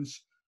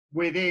happens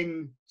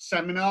within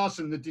seminars,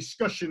 and the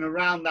discussion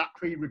around that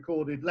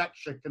pre-recorded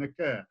lecture can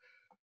occur.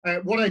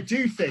 What I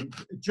do think,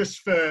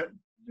 just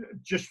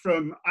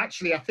from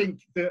actually, I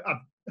think that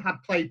I've had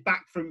played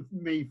back from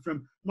me,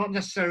 from not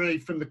necessarily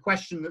from the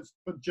question that's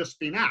just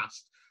been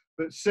asked,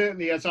 but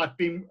certainly as I've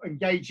been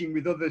engaging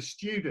with other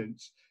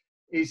students,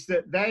 is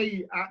that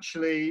they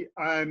actually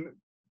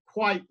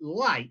quite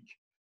like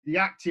the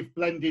active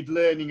blended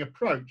learning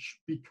approach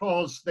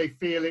because they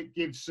feel it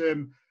gives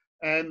them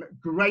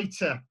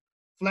greater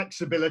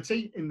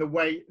flexibility in the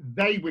way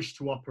they wish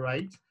to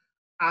operate.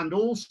 And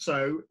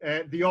also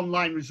the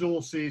online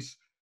resources,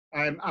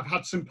 I've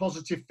had some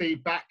positive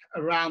feedback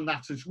around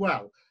that as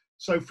well.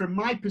 So from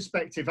my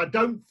perspective, I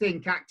don't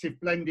think active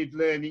blended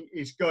learning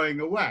is going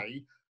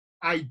away.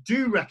 I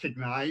do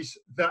recognise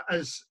that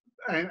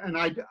and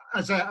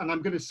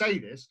I'm going to say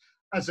this,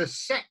 as a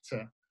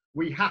sector,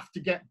 we have to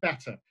get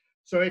better.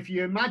 So if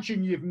you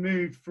imagine you've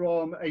moved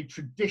from a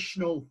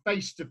traditional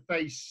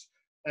face-to-face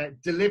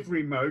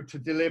delivery mode to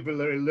deliver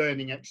a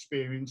learning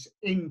experience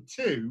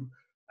into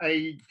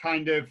a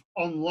kind of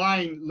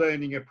online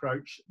learning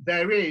approach,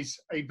 there is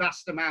a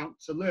vast amount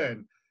to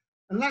learn.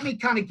 And let me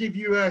kind of give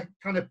you a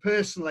kind of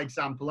personal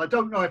example. I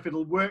don't know if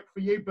it'll work for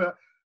you, but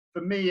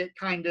for me, it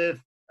kind of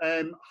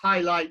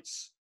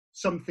highlights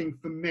something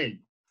for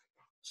me.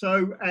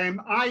 So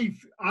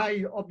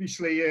I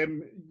obviously,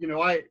 you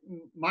know,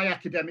 my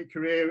academic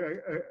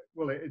career,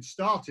 well, it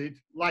started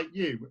like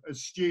you,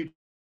 as student,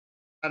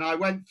 and I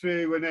went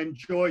through and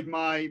enjoyed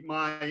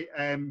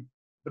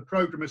the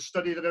program of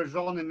study that I was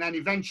on, and then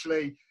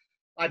eventually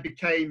I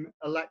became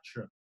a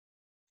lecturer.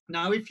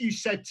 Now, if you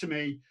said to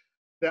me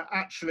that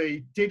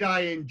actually, did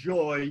I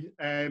enjoy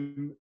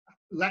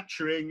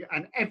lecturing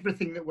and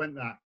everything that went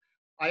there?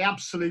 I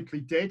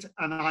absolutely did,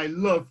 and I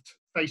loved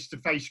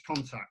face-to-face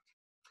contact.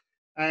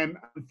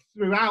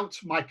 Throughout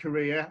my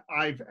career,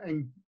 I've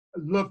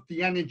loved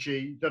the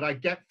energy that I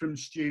get from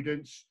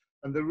students,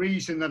 and the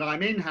reason that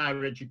I'm in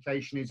higher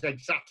education is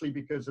exactly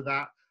because of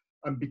that,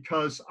 and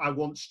because I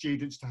want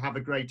students to have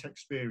a great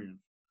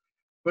experience.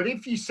 But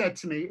if you said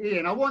to me,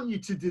 Ian, I want you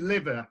to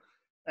deliver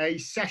a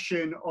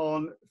session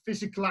on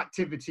physical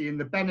activity and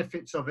the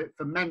benefits of it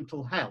for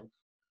mental health,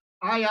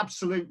 I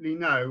absolutely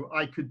know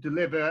I could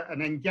deliver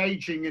an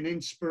engaging and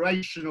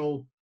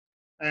inspirational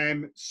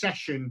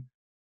session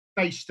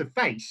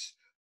face-to-face,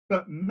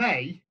 but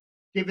may,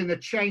 given a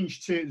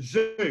change to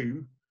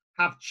Zoom,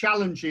 have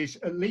challenges,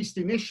 at least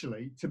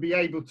initially, to be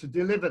able to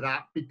deliver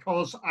that,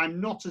 because I'm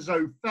not as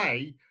au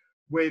fait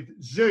with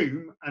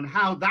Zoom and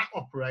how that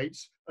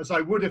operates as I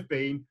would have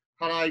been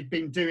had I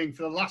been doing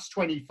for the last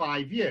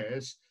 25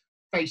 years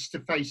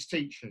face-to-face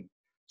teaching.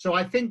 So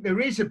I think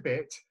there is a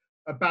bit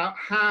about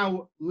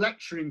how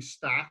lecturing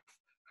staff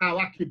how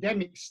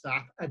academic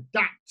staff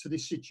adapt to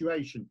this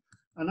situation.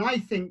 And I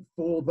think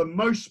for the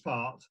most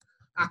part,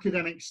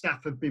 academic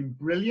staff have been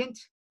brilliant,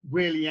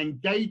 really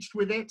engaged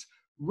with it,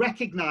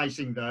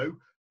 recognizing though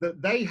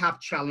that they have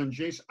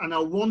challenges and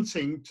are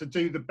wanting to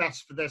do the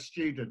best for their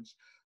students.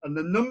 And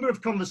the number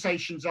of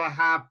conversations I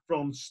have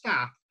from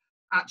staff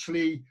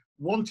actually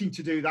wanting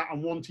to do that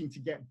and wanting to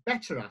get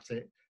better at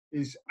it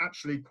is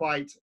actually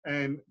quite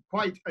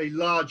a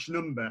large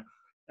number.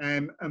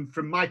 And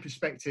from my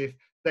perspective,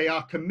 they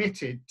are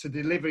committed to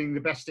delivering the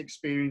best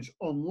experience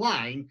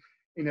online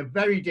in a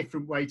very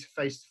different way to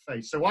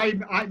face-to-face. So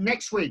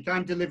next week,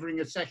 I'm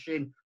delivering a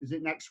session, is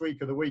it next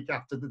week or the week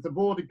after, the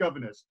Board of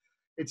Governors.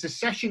 It's a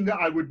session that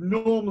I would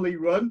normally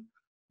run,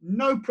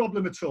 no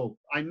problem at all.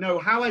 I know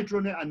how I'd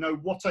run it, I know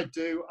what I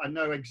do, I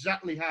know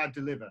exactly how I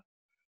deliver.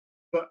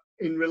 But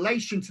in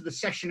relation to the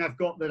session I've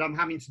got that I'm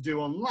having to do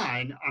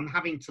online, I'm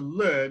having to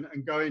learn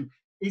and going,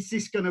 is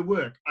this going to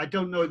work? I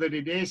don't know that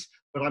it is,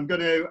 but I'm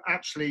going to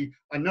actually,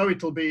 I know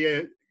it'll be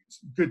a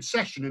good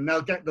session and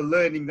they'll get the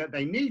learning that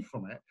they need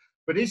from it.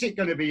 But is it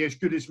going to be as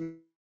good as me?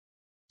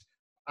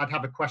 I'd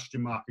have a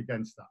question mark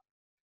against that.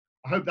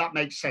 I hope that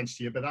makes sense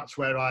to you, but that's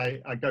where I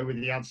go with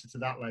the answer to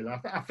that,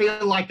 Layla. I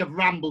feel like I've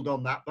rambled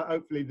on that, but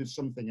hopefully there's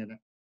something in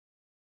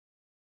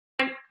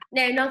it.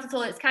 No, not at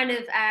all. It's kind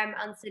of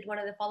answered one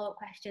of the follow-up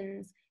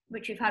questions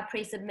which we've had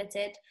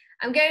pre-submitted.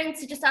 I'm going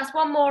to just ask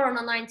one more on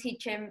online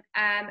teaching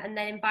and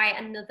then invite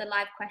another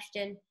live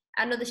question,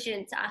 another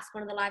student to ask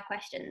one of the live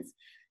questions.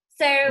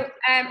 So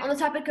on the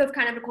topic of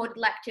kind of recorded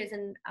lectures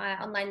and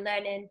online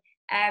learning,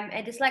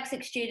 a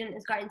dyslexic student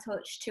has got in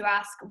touch to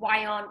ask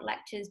why aren't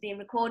lectures being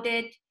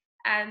recorded?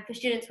 For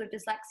students with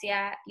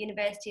dyslexia,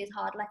 university is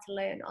hard, let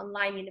alone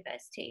online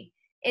university.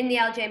 In the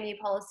LJMU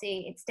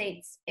policy, it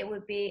states it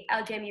would be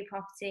LJMU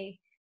property.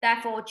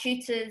 Therefore,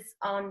 tutors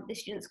on the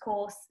student's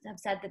course have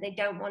said that they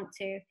don't want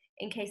to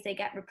in case they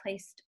get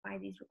replaced by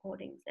these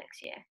recordings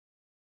next year.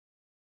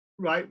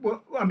 Right.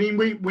 Well, I mean,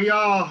 we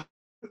are,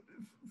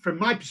 from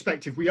my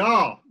perspective, we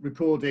are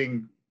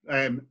recording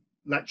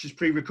lectures,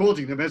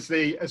 pre-recording them, as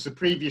the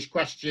previous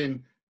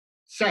question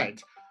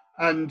said.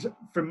 And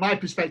from my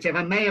perspective,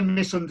 I may have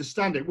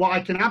misunderstood it. What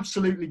I can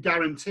absolutely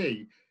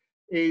guarantee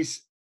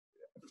is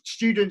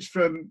students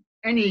from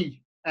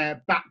any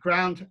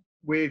background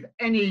with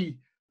any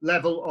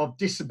level of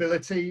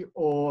disability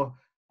or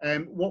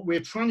what we're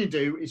trying to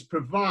do is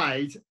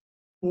provide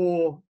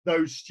for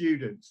those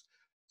students.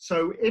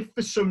 So if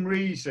for some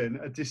reason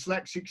a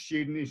dyslexic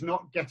student is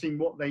not getting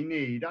what they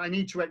need, I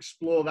need to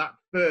explore that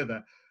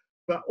further.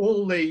 But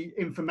all the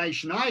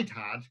information I'd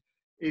had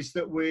is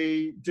that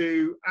we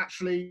do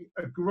actually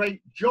a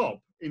great job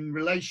in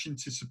relation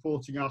to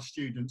supporting our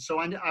students. So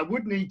I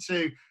would need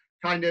to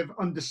kind of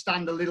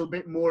understand a little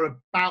bit more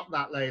about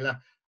that, Layla,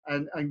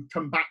 and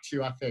come back to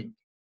you, I think.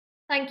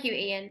 Thank you,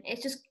 Ian.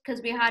 It's just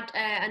because we had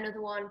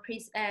another one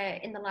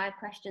in the live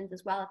questions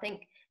as well. I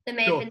think there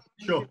may have been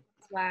sure.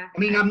 Where, I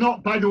mean, I'm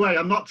not, by the way,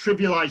 I'm not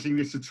trivializing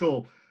this at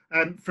all.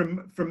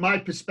 From my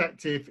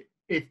perspective,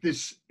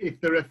 if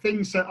there are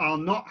things that are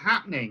not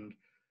happening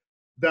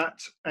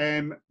that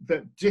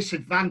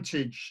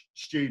disadvantage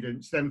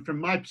students, then from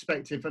my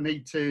perspective, I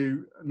need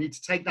to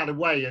take that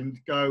away and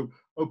go,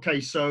 okay,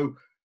 so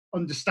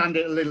understand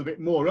it a little bit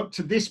more. Up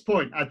to this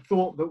point, I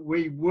thought that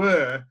we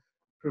were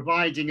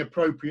providing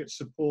appropriate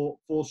support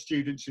for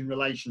students in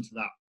relation to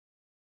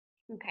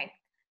that. Okay,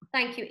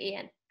 thank you,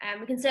 Ian.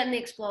 We can certainly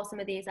explore some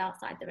of these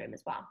outside the room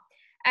as well.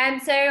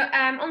 So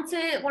on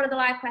to one of the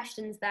live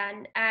questions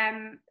then.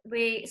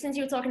 Since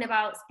you were talking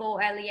about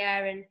sport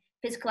earlier and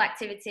physical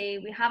activity,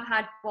 we have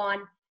had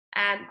one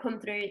come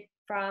through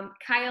from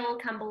Kyle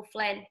Campbell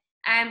Flynn.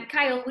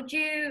 Kyle, would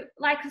you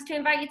like us to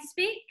invite you to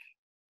speak?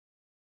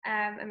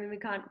 I mean, we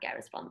can't get a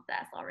response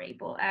there, sorry,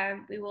 but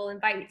we will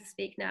invite you to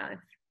speak now if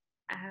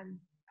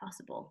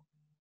possible.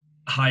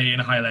 Hi Ian,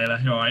 hi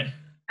Layla, you all right?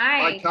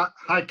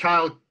 Hi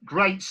Kyle,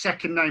 great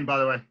second name, by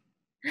the way.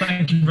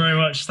 Thank you very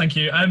much, thank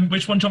you.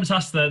 Which one do you want me to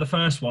ask? The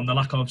first one, the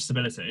lack of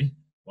stability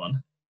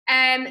one?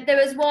 There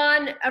was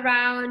one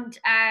around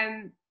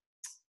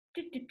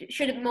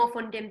should more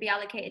funding be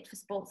allocated for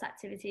sports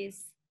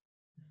activities?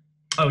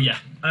 Oh yeah,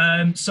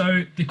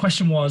 so the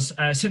question was,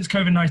 since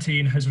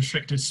COVID-19 has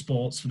restricted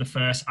sports for the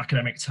first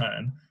academic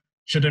term,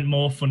 shouldn't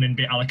more funding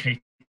be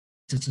allocated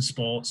to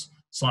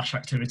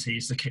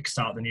sports/activities to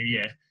kickstart the new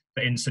year?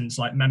 For instance,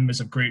 like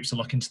members of groups are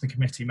looking to the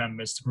committee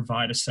members to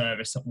provide a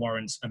service that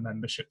warrants a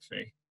membership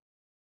fee.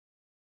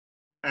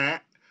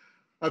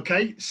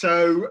 Okay,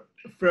 so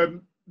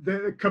from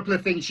the couple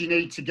of things you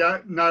need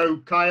to know,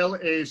 Kyle,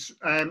 is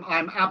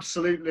I'm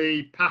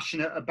absolutely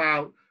passionate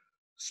about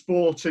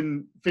sport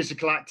and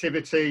physical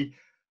activity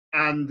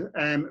and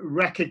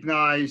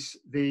recognise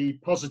the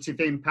positive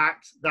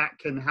impact that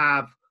can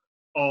have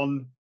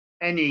on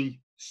any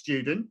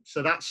student.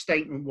 So that's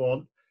statement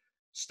one.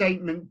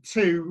 Statement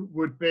two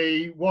would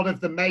be one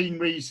of the main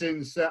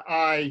reasons that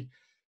I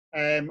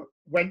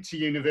went to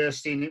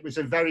university, and it was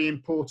a very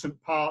important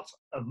part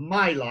of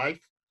my life,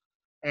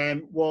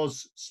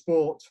 was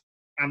sport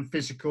and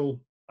physical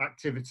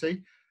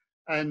activity.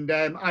 And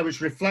I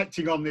was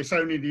reflecting on this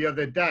only the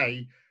other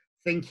day,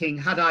 thinking,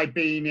 had I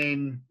been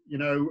in, you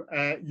know,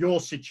 your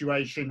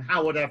situation,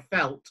 how would I have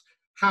felt?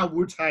 How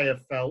would I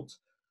have felt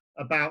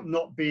about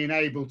not being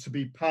able to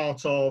be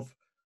part of,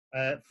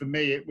 for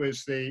me, it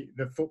was the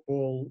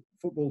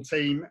football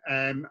team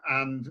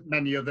and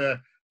many other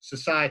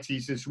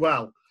societies as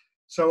well.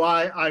 So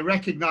I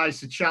recognise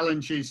the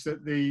challenges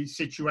that the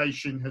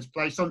situation has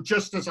placed on,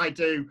 just as I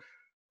do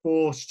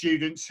for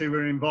students who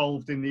are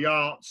involved in the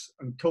arts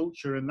and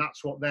culture, and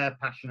that's what they're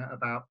passionate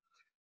about.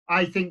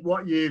 I think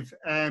what you've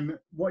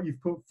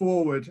put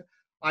forward,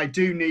 I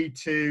do need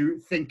to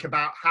think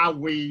about how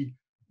we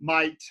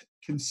might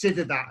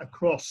consider that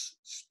across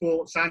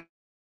sports, and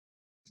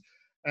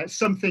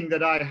something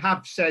that I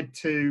have said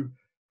to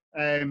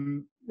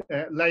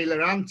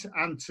Layla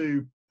and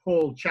to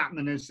Paul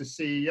Chapman as the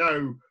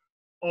CEO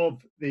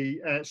of the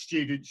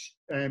Students'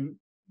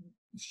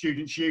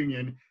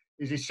 Union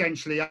is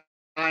essentially,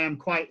 I am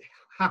quite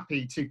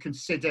happy to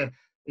consider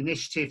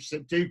initiatives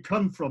that do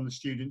come from the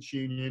Students'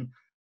 Union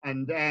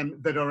and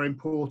that are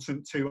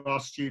important to our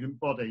student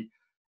body.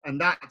 And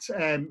that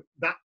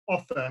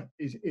offer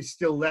is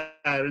still there,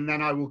 and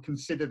then I will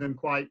consider them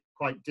quite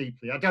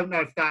deeply. I don't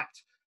know if that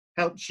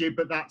helps you,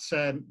 but that's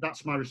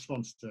my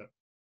response to it.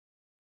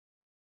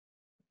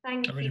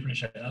 Thank you. I really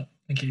appreciate that.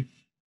 Thank you.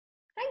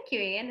 Thank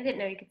you, Ian. I didn't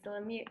know you could still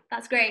unmute.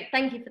 That's great.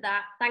 Thank you for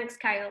that. Thanks,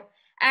 Kyle.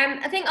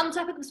 I think on the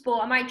topic of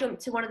sport, I might jump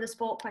to one of the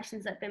sport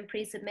questions that have been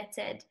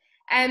pre-submitted.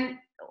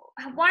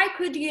 Why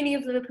could Uni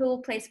of Liverpool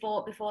play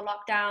sport before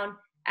lockdown,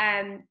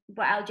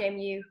 but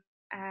LJMU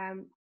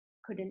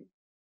couldn't?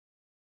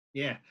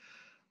 Yeah.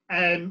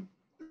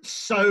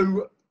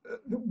 So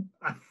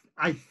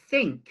I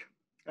think,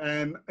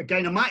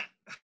 again, I might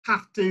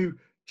have to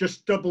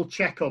just double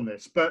check on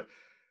this, but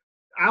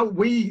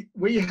we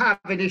have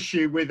an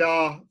issue with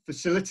our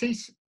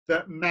facilities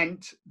that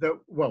meant that,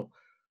 well,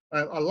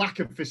 a lack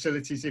of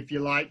facilities, if you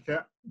like,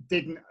 that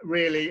didn't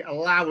really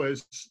allow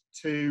us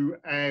to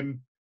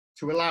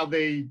allow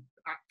the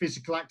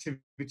physical activity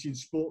and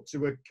sport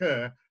to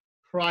occur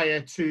prior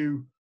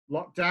to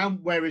lockdown,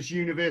 whereas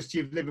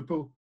University of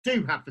Liverpool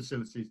do have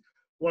facilities.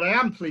 What I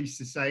am pleased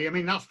to say, I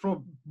mean, that's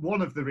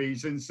one of the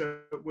reasons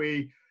that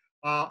we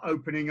are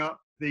opening up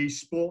the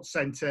sports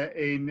centre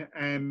in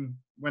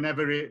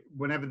whenever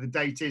the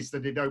date is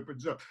that it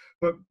opens up,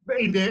 but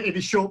in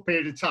a short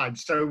period of time.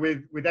 So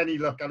with any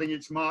luck, I think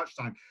it's March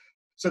time.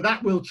 So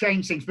that will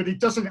change things, but it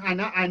doesn't.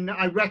 And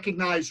I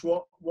recognise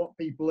what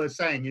people are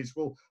saying is,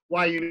 well,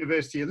 why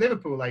University of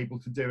Liverpool able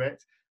to do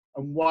it,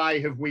 and why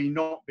have we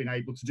not been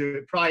able to do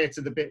it prior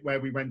to the bit where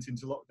we went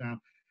into lockdown?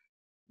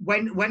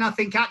 When I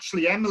think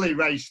actually Emily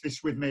raised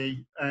this with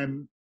me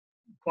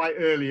quite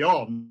early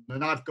on,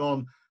 and I've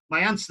gone, my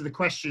answer to the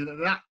question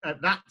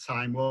at that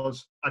time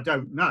was, I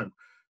don't know.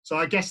 So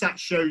I guess that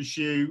shows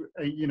you,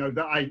 you know,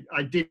 that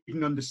I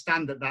didn't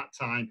understand at that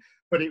time,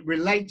 but it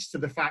relates to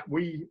the fact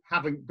we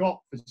haven't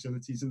got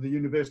facilities and the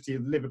University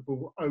of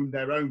Liverpool own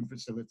their own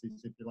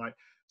facilities, if you like.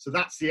 So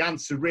that's the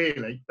answer,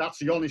 really. That's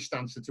the honest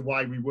answer to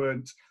why we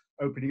weren't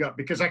opening up,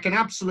 because I can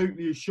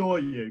absolutely assure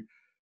you,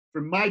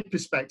 from my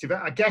perspective,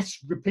 I guess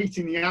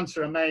repeating the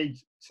answer I made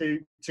to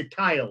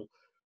Kyle,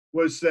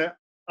 was that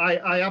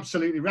I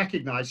absolutely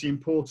recognise the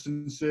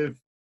importance of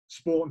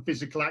sport and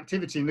physical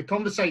activity. And the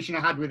conversation I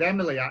had with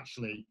Emily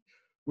actually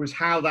was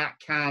how that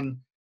can,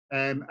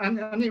 and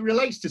it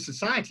relates to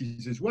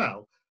societies as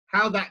well,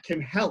 how that can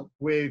help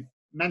with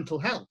mental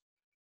health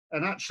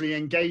and actually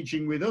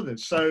engaging with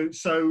others.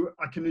 So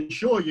I can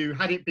assure you,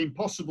 had it been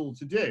possible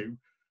to do,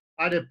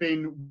 I'd have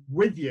been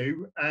with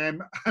you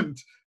and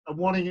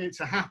wanting it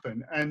to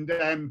happen.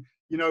 And,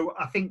 you know,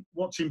 I think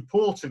what's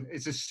important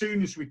is as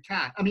soon as we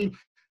can, I mean,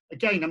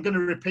 again, I'm going to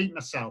repeat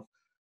myself.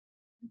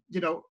 You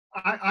know,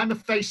 I'm a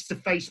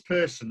face-to-face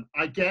person.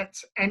 I get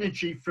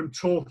energy from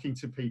talking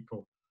to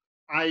people.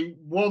 I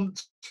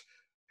want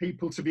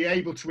people to be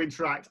able to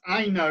interact.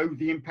 I know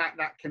the impact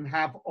that can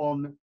have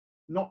on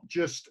not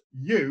just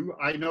you,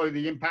 I know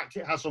the impact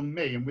it has on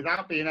me. And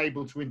without being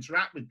able to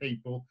interact with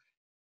people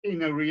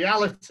in a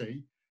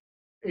reality,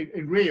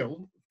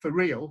 for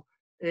real,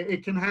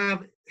 it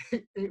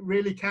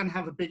really can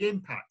have a big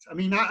impact. I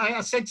mean,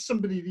 I said to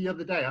somebody the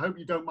other day, I hope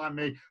you don't mind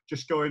me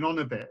just going on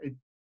a bit. It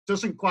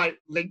doesn't quite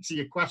link to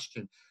your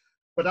question,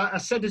 but I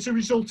said as a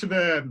result of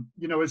a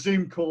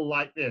Zoom call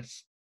like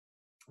this,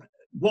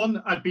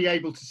 one, I'd be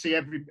able to see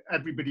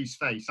everybody's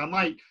face. I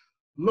might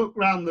look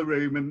around the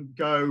room and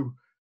go,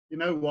 you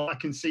know what, I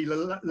can see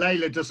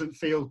Layla doesn't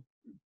feel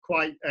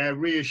quite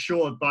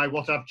reassured by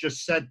what I've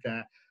just said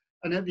there.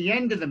 And at the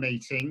end of the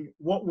meeting,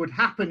 what would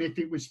happen if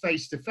it was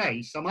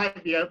face-to-face? I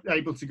might be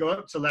able to go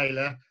up to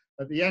Layla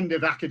at the end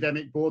of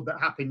academic board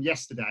that happened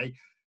yesterday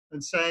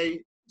and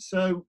say,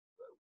 so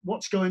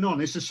what's going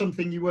on? Is there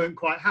something you weren't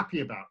quite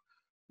happy about?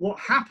 What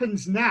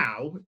happens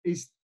now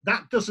is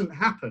that doesn't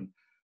happen.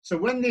 So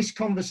when this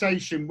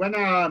conversation, when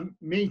our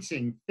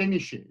meeting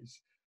finishes,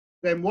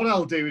 then what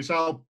I'll do is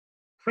I'll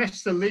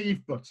press the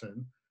leave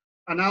button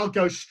and I'll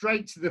go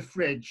straight to the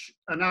fridge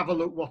and have a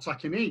look what I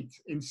can eat,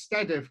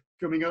 instead of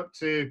coming up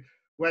to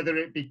whether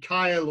it be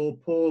Kyle or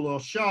Paul or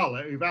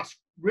Charlotte, who've asked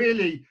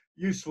really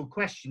useful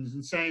questions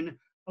and saying,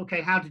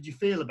 okay, how did you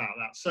feel about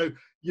that? So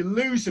you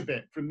lose a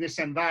bit from this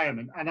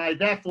environment, and I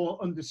therefore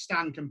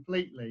understand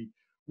completely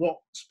what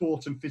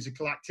sport and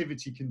physical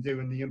activity can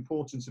do and the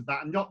importance of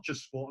that, and not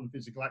just sport and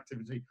physical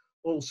activity,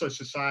 also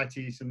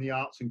societies and the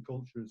arts and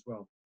culture as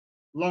well.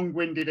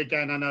 Long-winded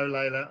again, I know,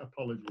 Layla,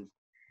 apologies.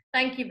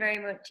 Thank you very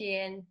much,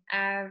 Ian.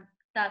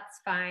 That's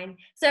fine.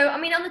 So, I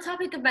mean, on the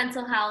topic of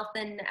mental health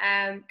and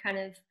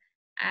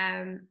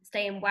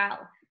staying well,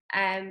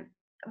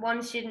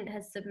 one student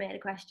has submitted a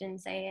question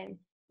saying,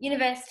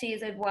 university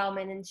is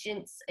overwhelming and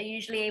students are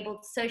usually able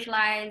to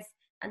socialise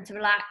and to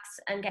relax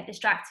and get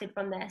distracted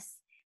from this.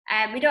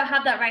 We don't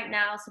have that right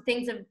now, so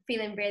things are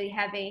feeling really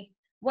heavy.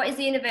 What is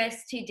the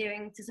university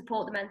doing to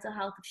support the mental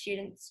health of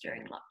students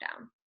during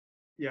lockdown?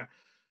 Yeah,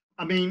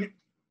 I mean,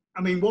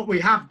 what we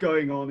have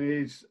going on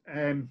is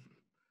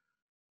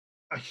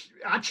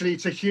actually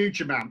it's a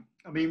huge amount.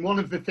 I mean, one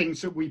of the things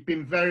that we've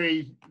been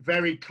very,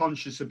 very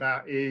conscious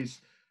about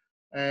is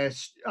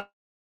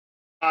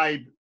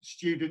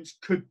students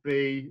could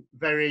be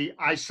very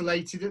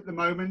isolated at the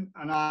moment,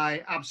 and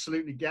I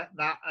absolutely get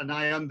that, and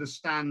I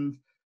understand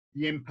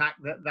the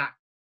impact that that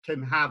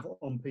can have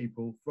on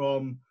people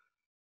from,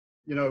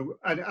 you know,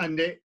 and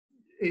it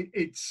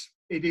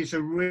is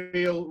a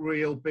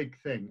real big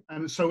thing.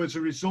 And so as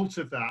a result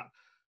of that,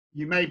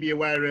 you may be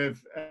aware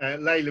of,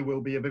 Layla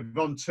will be, of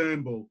Yvonne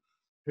Turnbull,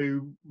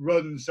 who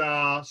runs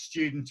our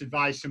student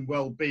advice and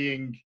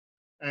wellbeing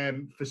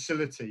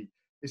facility.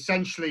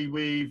 Essentially,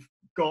 we've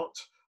got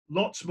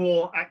lots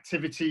more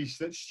activities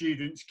that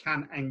students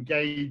can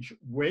engage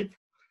with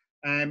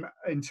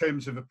in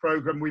terms of a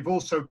program. We've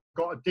also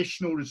got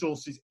additional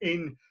resources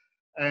in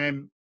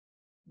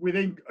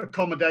within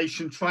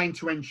accommodation, trying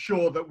to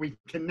ensure that we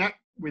connect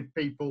with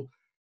people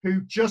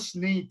who just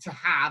need to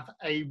have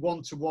a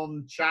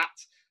one-to-one chat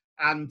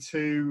and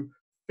to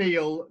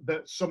feel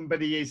that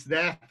somebody is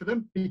there for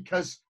them,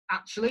 because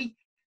actually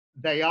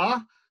they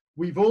are.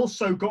 We've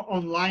also got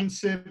online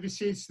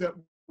services that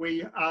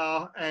we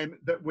are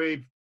that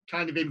we've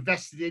kind of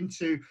invested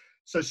into.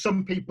 So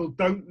some people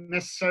don't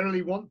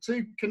necessarily want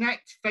to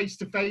connect face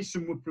to face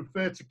and would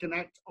prefer to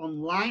connect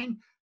online,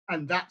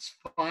 and that's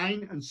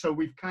fine. And so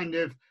we've kind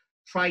of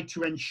tried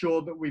to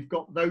ensure that we've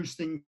got those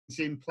things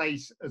in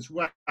place as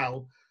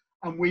well,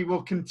 and we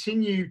will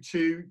continue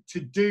to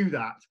do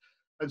that.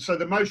 And so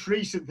the most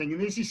recent thing,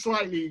 and this is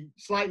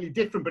slightly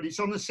different, but it's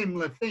on a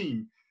similar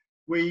theme,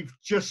 we've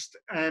just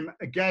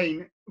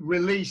again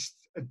released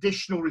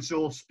additional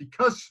resource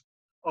because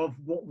of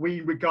what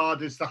we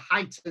regard as the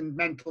heightened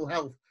mental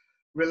health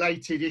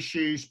related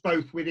issues,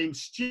 both within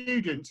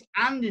students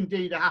and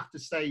indeed, I have to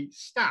say,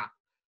 staff.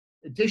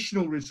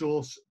 Additional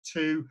resource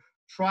to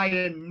try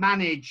and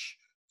manage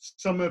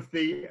some of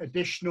the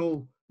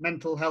additional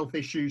mental health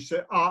issues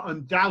that are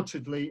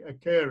undoubtedly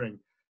occurring.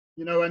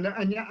 You know, and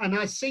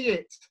I see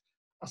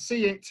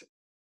it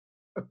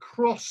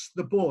across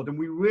the board, and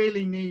we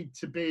really need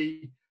to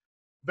be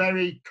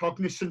very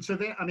cognizant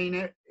of it. I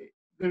mean,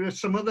 there are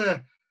some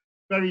other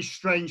very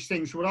strange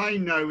things. What I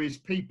know is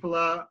people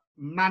are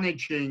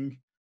managing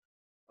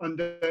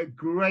under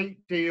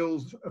great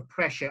deals of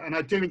pressure, and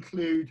I do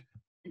include,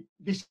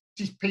 this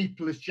is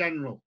people as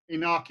general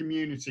in our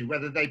community,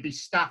 whether they be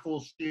staff or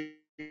students.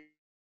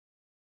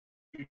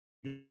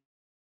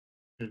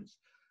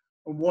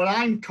 And what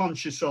I'm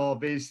conscious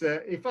of is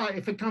that if I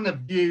kind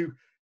of view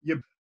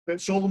you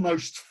that's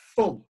almost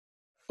full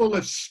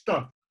of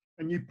stuff,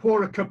 and you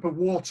pour a cup of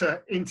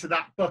water into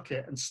that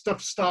bucket and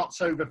stuff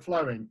starts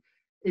overflowing,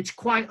 it's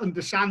quite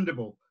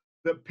understandable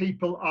that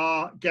people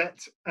get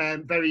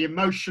very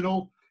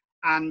emotional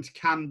and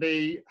can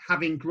be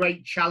having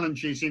great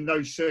challenges in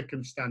those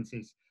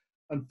circumstances.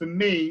 And for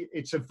me,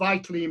 it's a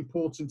vitally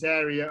important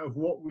area of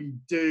what we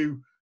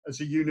do as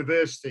a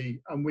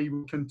university, and we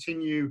will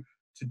continue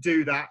to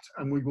do that,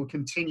 and we will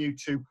continue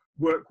to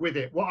work with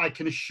it. What I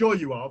can assure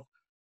you of,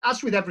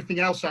 as with everything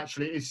else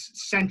actually, is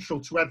central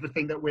to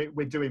everything that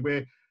we're doing.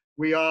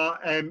 We are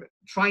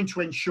trying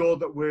to ensure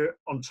that we're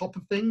on top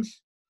of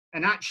things,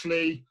 and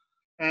actually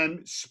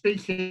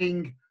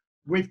speaking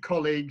with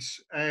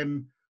colleagues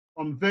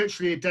on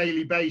virtually a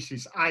daily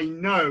basis. I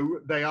know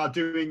they are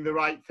doing the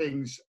right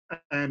things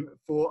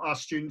for our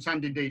students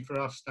and indeed for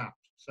our staff.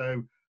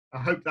 So I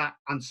hope that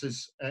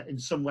answers in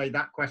some way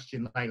that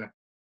question, Layla.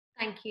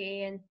 Thank you,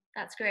 Ian.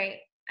 That's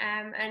great.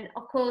 And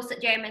of course,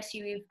 at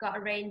JMSU, we've got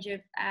a range of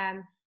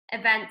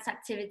events,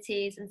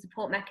 activities, and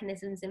support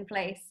mechanisms in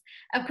place.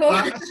 Of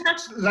course,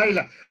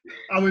 Layla,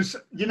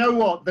 you know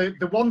what?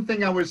 The one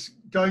thing I was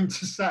going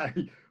to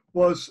say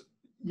was,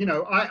 you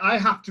know, I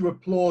have to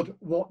applaud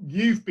what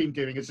you've been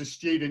doing as a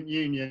student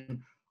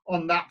union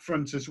on that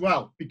front as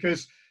well,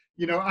 because,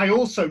 you know, I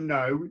also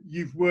know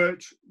you've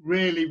worked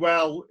really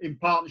well in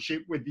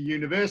partnership with the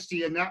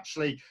university, and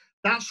actually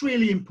that's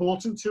really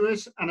important to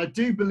us. And I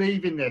do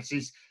believe in this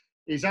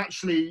is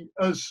actually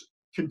us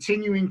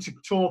continuing to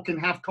talk and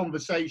have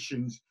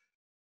conversations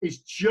is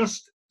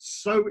just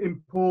so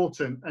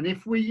important. And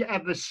if we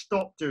ever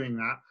stop doing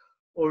that,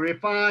 or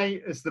if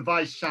I, as the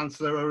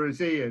Vice-Chancellor or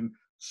as Ian,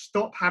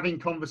 stop having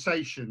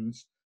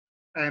conversations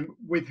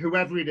with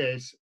whoever it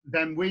is,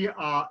 then we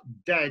are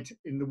dead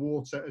in the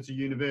water as a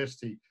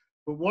university.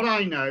 But what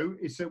I know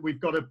is that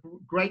we've got a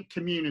great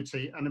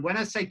community. And when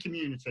I say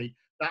community,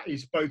 that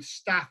is both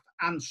staff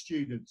and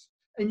students.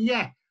 And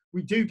yeah,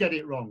 we do get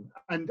it wrong.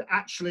 And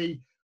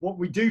actually, what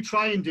we do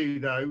try and do,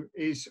 though,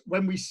 is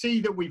when we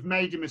see that we've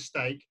made a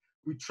mistake,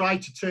 we try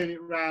to turn it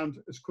around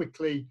as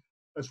quickly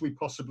as we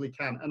possibly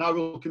can. And I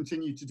will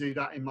continue to do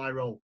that in my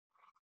role.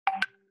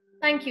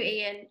 Thank you,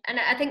 Ian. And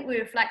I think we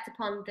reflect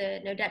upon the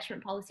no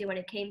detriment policy when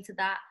it came to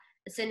that.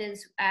 As soon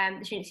as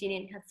the Students'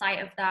 Union had sight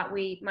of that,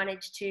 we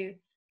managed to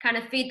kind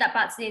of feed that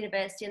back to the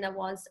university, and there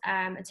was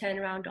a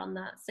turnaround on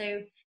that.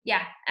 So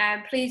yeah,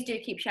 please do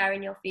keep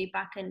sharing your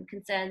feedback and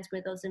concerns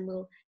with us, and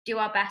we'll do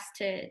our best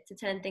to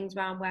turn things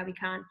around where we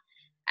can.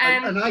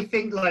 And I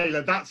think,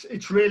 Layla,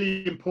 it's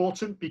really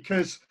important,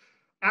 because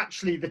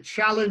actually the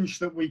challenge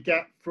that we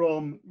get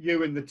from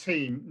you and the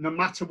team, no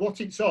matter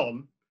what it's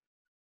on,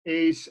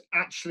 is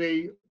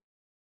actually,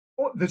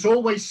 there's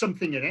always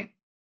something in it,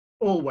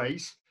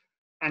 always.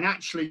 And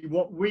actually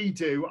what we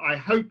do, I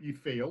hope you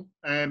feel,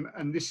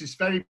 and this has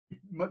very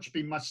much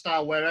been my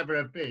style wherever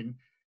I've been,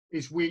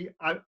 is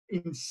I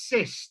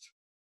insist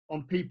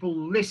on people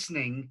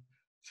listening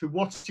to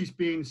what is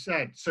being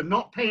said. So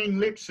not paying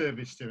lip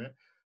service to it.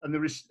 And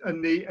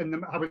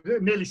I would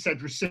nearly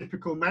said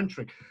reciprocal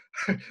mentoring.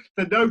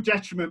 The no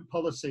detriment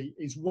policy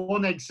is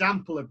one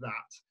example of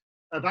that,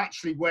 of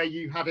actually where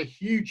you had a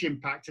huge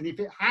impact. And if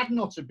it had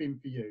not have been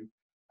for you,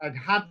 and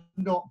had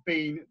not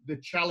been the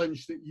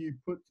challenge that you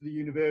put to the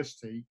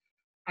university,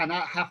 and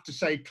I have to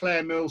say,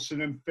 Claire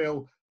Milson and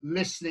Phil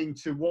listening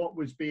to what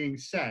was being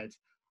said,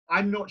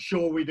 I'm not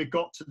sure we'd have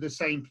got to the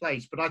same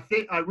place. But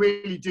I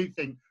really do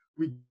think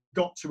we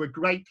got to a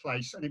great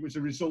place, and it was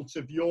a result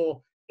of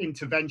your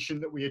intervention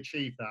that we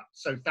achieved that.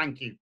 So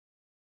thank you.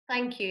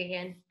 Thank you,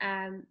 Ian.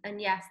 And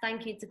yes,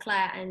 thank you to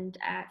Claire and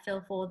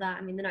Phil for that.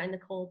 I mean, they're not in the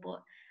call,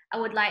 but I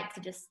would like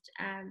to just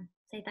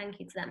say thank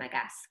you to them, I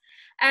guess.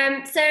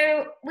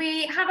 So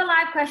we have a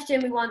live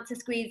question we want to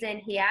squeeze in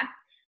here.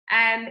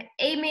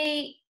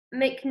 Amy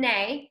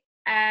McNay,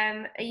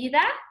 are you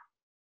there?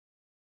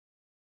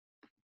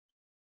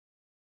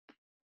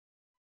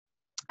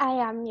 I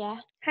am, yeah.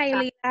 Hi,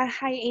 Leah.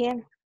 Hi,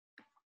 Ian.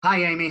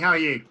 Hi, Amy. How are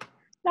you?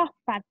 Not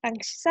bad,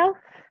 thanks. Yourself?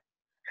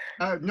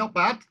 Not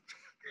bad.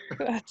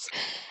 Good.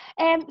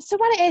 So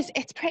what it is,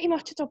 it's pretty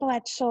much a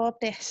double-edged sword,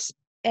 this.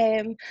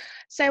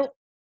 So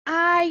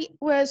I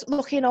was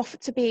lucky enough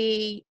to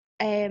be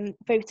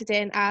voted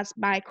in as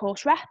my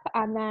course rep,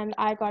 and then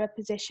I got a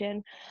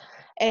position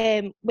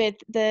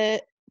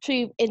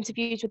through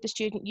interviews with the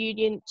Student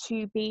Union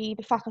to be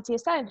the Faculty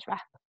of Science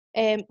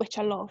rep, which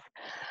I love.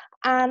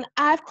 And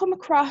I've come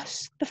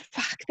across the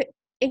fact that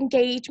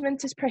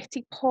engagement is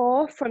pretty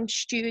poor from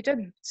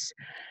students.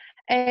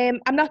 I'm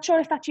not sure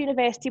if that's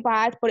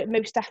university-wide, but it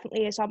most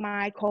definitely is on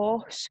my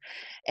course.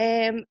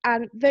 And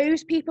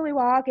those people who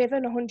are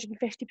given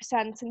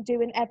 150% and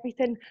doing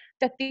everything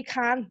that they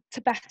can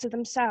to better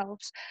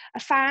themselves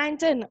are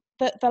finding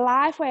that the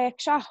live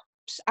workshops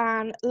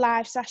and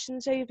live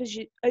sessions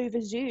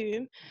over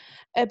Zoom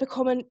are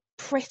becoming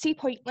pretty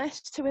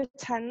pointless to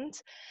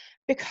attend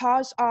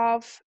because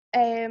of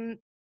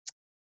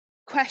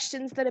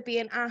questions that are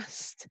being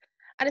asked.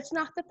 And it's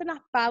not that they're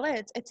not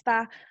valid, it's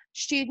that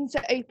students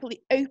are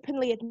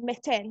openly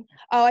admitting,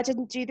 oh, I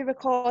didn't do the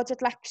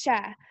recorded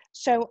lecture,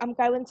 so I'm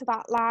going to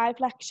that live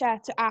lecture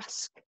to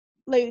ask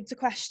loads of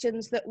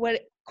questions that were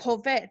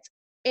covered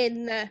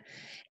in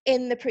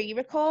the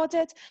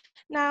pre-recorded.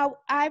 Now,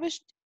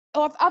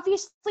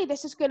 obviously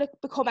this is going to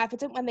become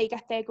evident when they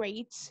get their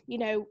grades. You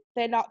know,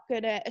 they're not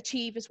going to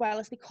achieve as well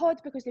as they could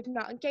because they've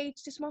not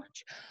engaged as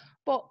much.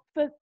 But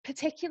for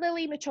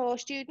particularly mature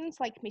students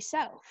like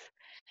myself,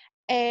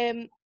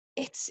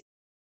 it's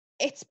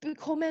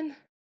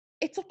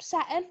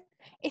upsetting,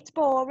 it's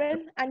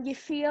boring, and you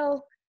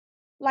feel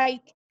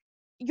like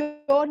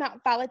you're not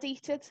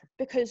validated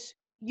because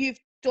you've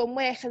done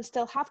work and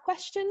still have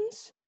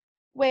questions,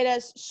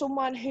 whereas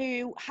someone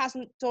who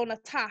hasn't done a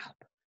tap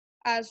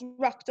has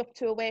rocked up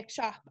to a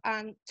workshop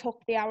and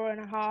took the hour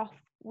and a half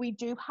we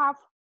do have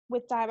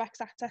with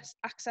direct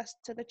access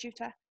to the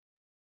tutor.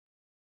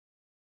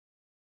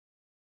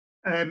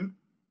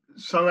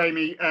 So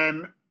Amy,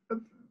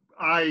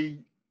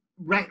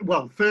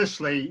 well,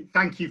 firstly,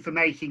 thank you for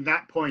making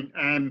that point.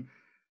 I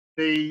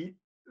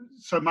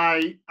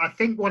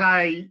think what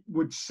I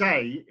would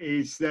say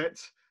is that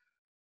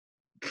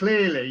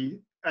clearly,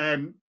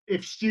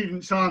 if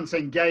students aren't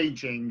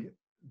engaging,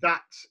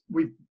 that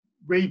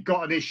we've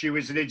got an issue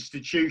as an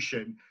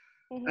institution.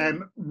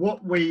 Mm-hmm.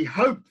 What we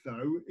hope,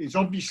 though, is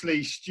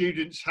obviously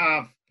students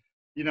have,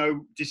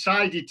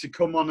 decided to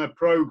come on a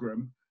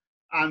programme,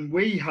 and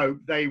we hope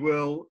they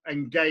will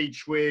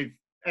engage with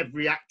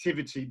every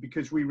activity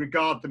because we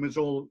regard them as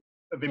all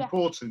of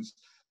importance.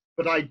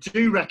 But I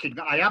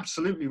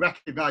absolutely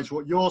recognise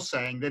what you're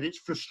saying, that it's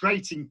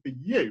frustrating for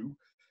you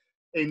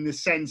in the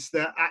sense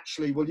that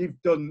actually, well,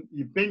 you've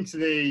been to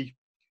the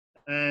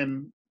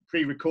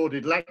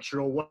pre-recorded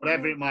lecture or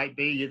whatever it might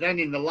be. You're then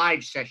in the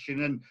live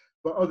session,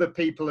 but other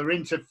people are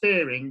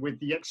interfering with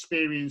the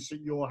experience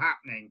that you're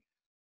happening.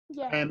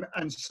 Yeah.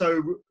 And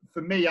so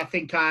for me, I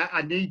think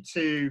I need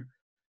to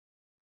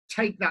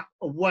take that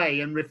away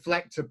and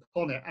reflect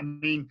upon it. I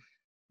mean,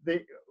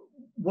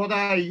 what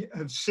I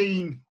have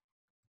seen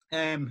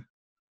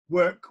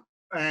work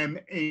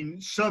in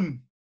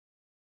some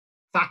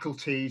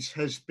faculties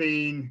has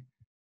been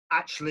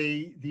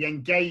actually the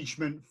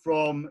engagement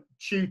from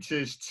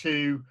tutors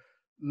to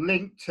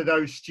link to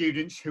those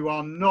students who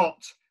are not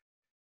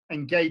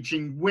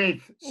engaging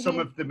with some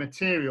of the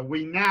material.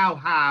 We now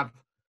have,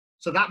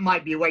 so that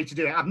might be a way to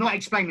do it. I've not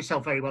explained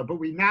myself very well, but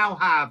we now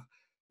have,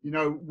 you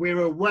know,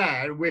 we're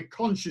aware, we're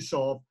conscious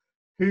of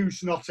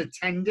who's not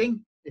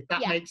attending, if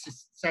that makes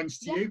sense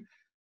to you.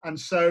 And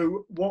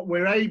so what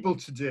we're able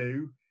to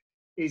do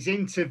is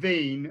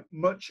intervene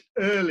much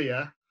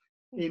earlier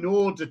in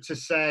order to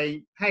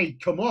say, hey,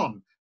 come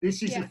on,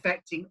 this is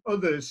affecting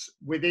others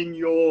within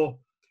your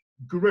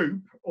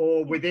group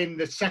or within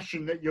the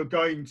session that you're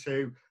going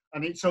to,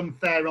 and it's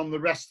unfair on the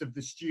rest of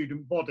the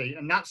student body.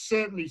 And that's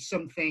certainly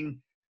something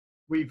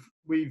we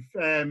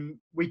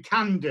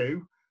can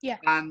do.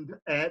 And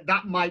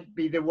that might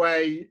be the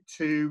way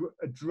to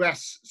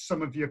address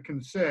some of your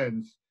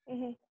concerns.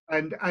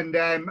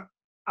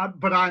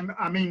 But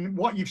I mean,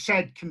 what you've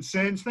said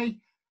concerns me.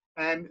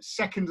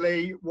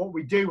 Secondly, what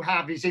we do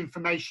have is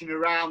information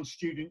around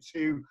students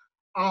who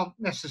aren't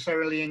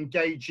necessarily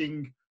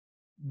engaging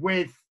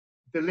with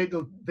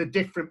the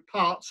different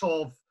parts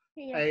of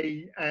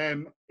a,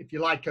 if you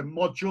like, a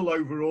module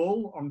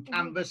overall on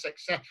Canvas,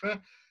 etc.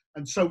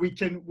 And so we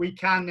can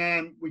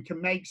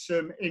make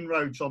some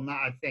inroads on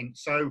that, I think.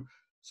 So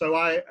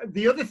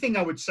the other thing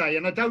I would say,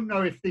 and I don't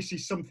know if this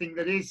is something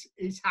that is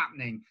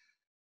happening,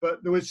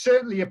 but there was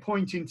certainly a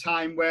point in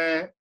time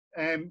where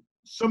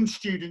some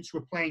students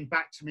were playing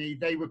back to me.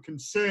 They were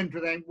concerned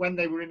when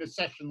they were in a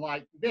session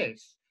like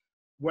this,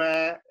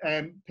 where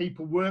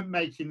people weren't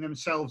making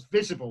themselves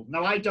visible.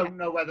 Now, I don't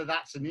know whether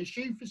that's an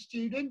issue for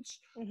students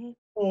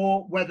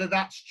or whether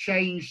that's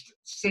changed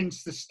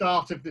since the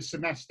start of the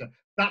semester.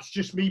 That's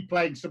just me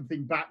playing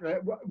something back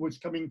that was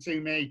coming to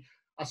me,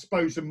 I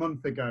suppose, a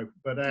month ago.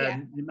 But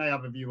you may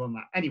have a view on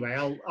that. Anyway,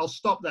 I'll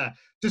stop there.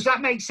 Does that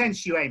make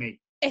sense to you,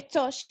 Amy? It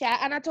does, yeah.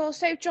 And I'd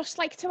also just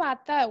like to add,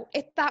 though,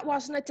 that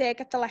wasn't a dig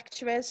at the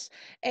lecturers.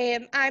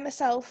 I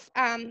myself,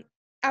 I'm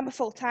a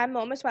full-time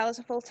mum as well as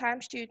a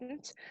full-time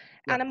student,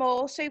 and I'm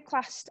also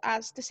classed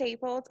as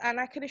disabled.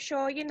 And I can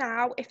assure you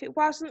now, if it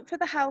wasn't for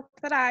the help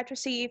that I'd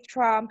received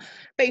from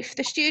both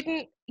the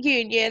student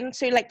union,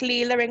 so like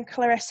Leila and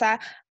Clarissa,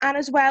 and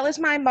as well as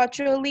my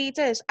module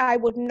leaders, I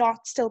would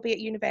not still be at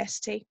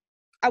university.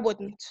 I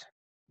wouldn't.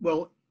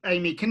 Well,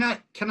 Amy, can I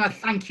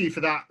thank you for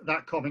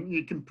that comment?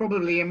 You can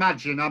probably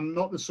imagine I'm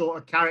not the sort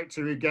of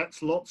character who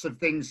gets lots of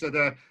things that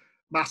are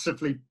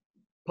massively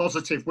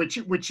positive,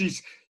 which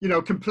is, you know,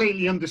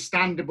 completely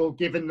understandable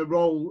given the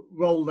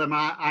role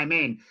that I'm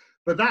in.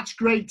 But that's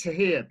great to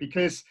hear,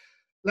 because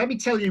let me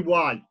tell you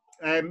why.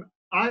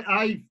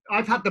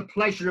 I've had the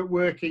pleasure of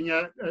working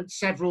at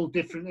several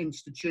different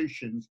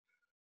institutions,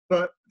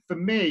 but for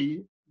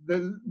me,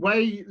 the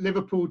way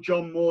Liverpool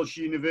John Moores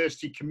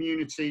University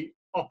community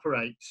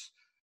operates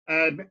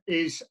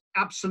is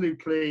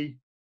absolutely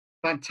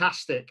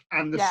fantastic,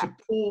 and the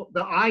support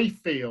that I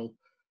feel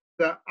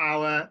that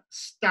our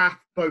staff,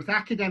 both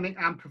academic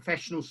and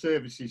professional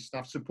services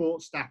staff,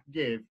 support staff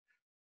give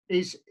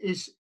is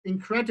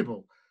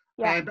incredible.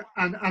 And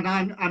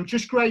I'm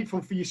just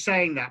grateful for you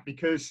saying that,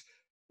 because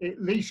it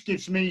at least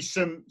gives me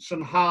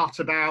some heart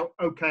about,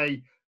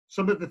 okay,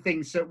 some of the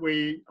things that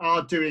we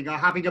are doing are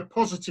having a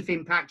positive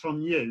impact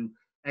on you,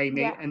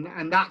 Amy,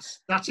 and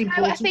that's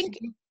important. I think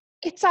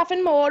it's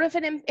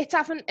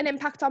having an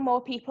impact on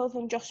more people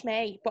than just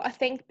me. But I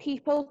think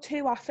people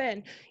too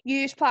often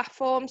use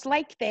platforms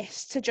like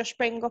this to just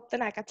bring up the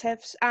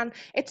negatives. And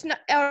it's not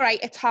all right.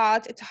 It's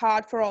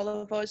hard for all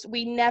of us.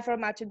 We never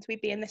imagined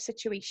we'd be in this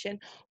situation.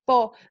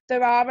 But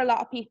there are a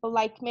lot of people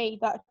like me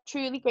that are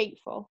truly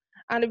grateful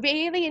and are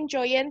really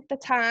enjoying the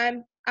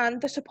time and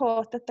the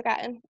support that they're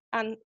getting.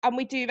 And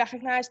we do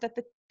recognise that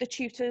the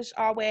tutors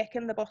are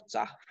working their butts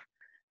off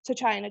to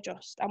try and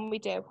adjust, and we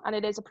do, and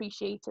it is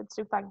appreciated,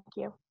 so thank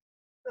you.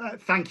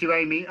 Thank you,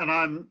 Amy, and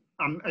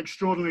I'm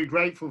extraordinarily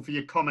grateful for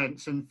your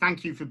comments, and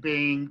thank you for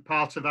being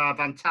part of our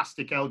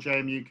fantastic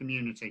LJMU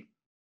community.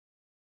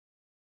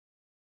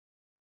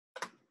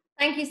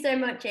 Thank you so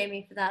much,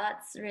 Amy, for that.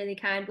 That's really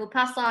kind. We'll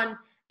pass on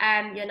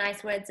your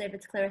nice words over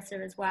to Clarissa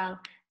as well.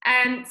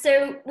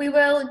 So we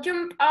will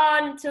jump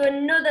on to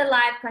another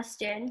live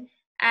question.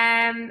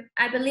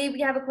 I believe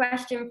we have a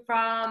question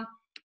from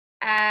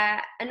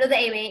another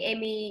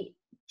Amy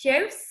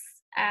Jose.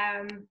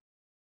 I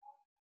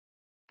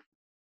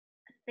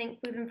think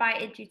we've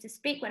invited you to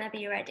speak whenever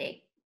you're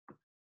ready.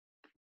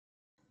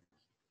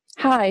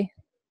 Hi,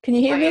 can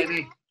you hear me?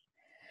 Amy.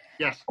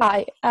 Yes.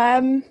 Hi.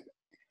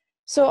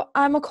 So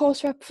I'm a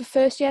course rep for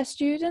first year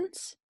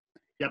students.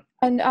 Yep.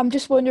 And I'm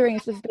just wondering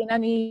if there's been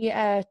any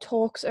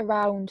talks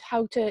around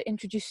how to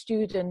introduce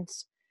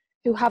students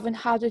who haven't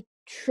had a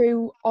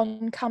true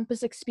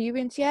on-campus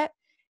experience yet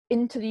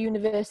into the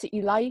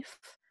university life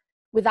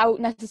without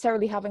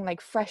necessarily having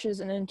like freshers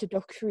and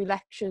introductory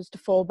lectures to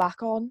fall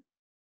back on?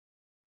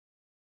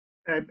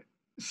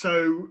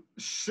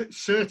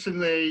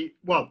 Certainly,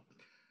 well,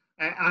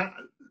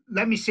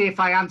 let me see if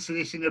I answer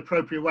this in an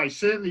appropriate way.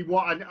 Certainly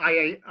what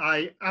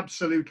I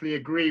absolutely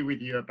agree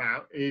with you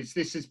about is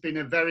this has been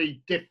a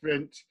very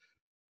different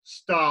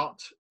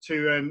start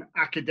to an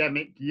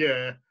academic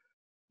year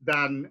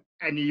than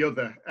any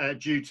other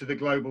due to the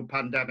global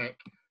pandemic.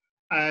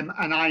 And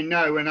I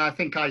know, and I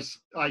think I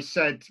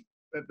said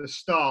at the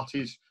start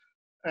is,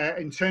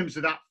 in terms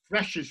of that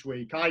Freshers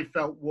Week, I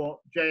felt what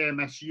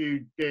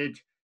JMSU did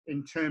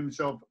in terms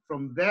of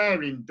from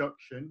their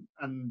induction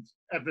and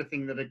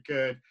everything that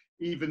occurred,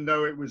 even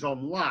though it was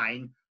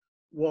online,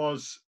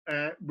 was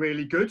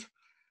really good.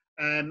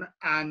 And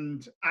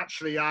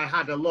actually I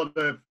had a lot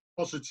of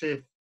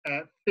positive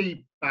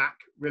feedback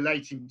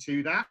relating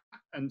to that.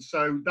 And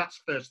so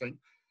that's the first thing.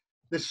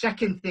 The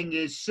second thing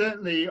is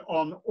certainly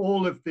on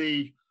all of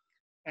the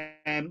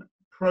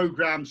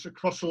programs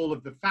across all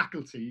of the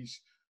faculties,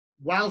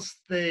 whilst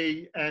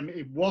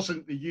it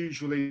wasn't the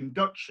usual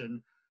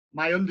induction,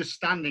 my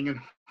understanding and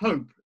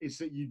hope is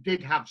that you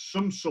did have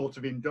some sort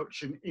of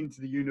induction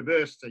into the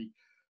university.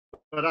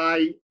 But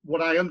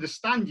what I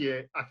understand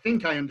I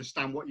think I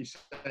understand what you're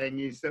saying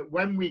is that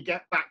when we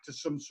get back to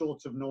some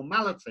sort of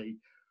normality,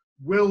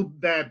 will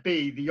there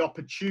be the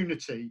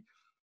opportunity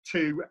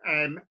to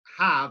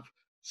have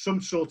some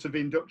sort of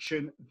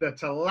induction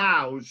that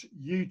allows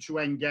you to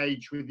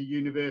engage with the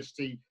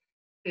university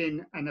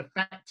in an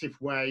effective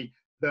way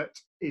that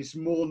is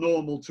more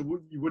normal to what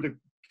you would have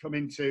come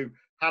into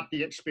had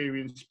the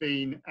experience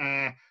been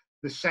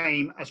the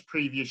same as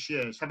previous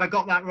years? Have I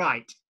got that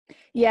right?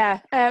 Yeah,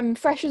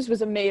 Freshers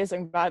was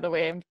amazing, by the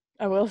way.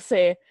 I will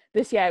say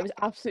this year it was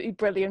absolutely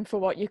brilliant for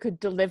what you could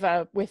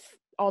deliver with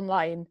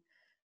online.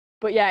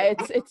 But yeah,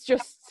 it's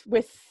just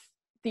with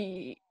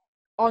the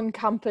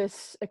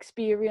on-campus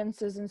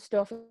experiences and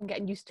stuff and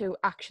getting used to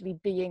actually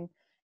being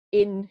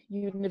in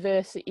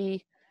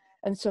university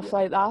and stuff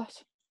like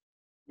that.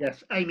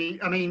 Yes, Amy,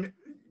 I mean,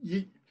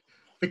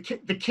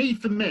 the key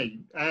for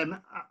me, I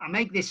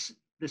make this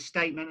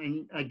statement,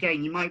 and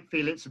again, you might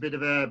feel it's a bit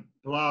of a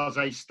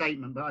blasé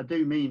statement, but I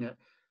do mean it,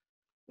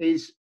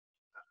 is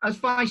as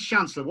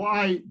Vice-Chancellor, what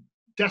I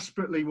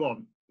desperately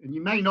want, and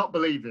you may not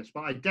believe this,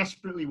 but I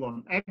desperately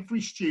want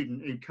every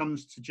student who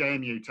comes to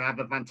JMU to have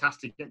a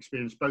fantastic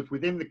experience, both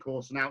within the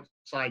course and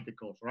outside the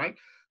course, right?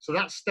 So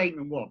that's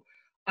statement one.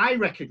 I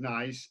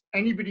recognise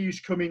anybody who's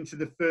come into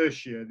the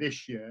first year,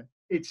 this year,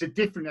 it's a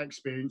different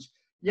experience.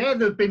 Yeah,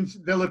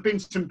 there'll have been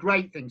some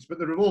great things, but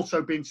there have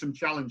also been some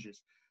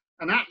challenges.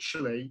 And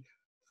actually,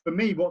 for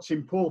me, what's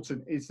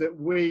important is that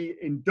we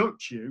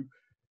induct you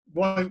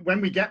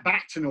when we get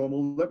back to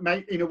normal,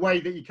 that in a way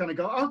that you kind of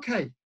go,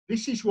 okay,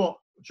 this is what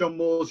John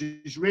Moores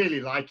is really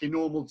like in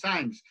normal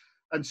times.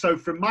 And so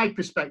from my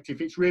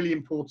perspective, it's really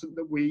important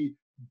that we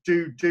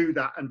do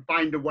that and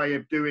find a way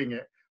of doing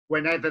it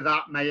whenever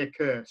that may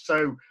occur.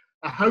 So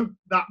I hope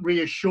that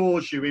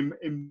reassures you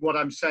in what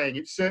I'm saying.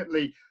 It's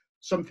certainly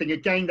something,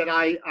 again, that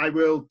I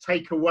will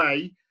take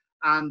away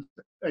and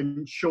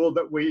ensure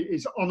that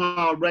is on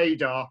our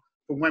radar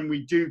for when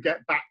we do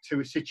get back to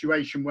a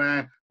situation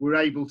where we're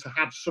able to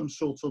have some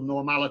sort of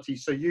normality,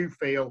 so you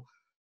feel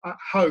at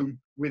home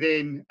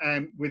within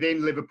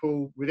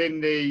Liverpool,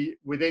 within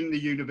the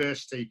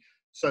university,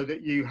 so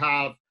that you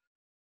have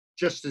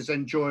just as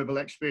enjoyable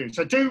experience.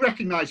 I do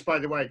recognise, by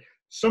the way,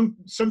 some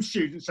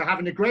students are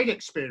having a great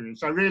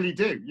experience. I really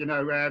do,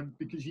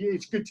 because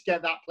it's good to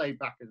get that played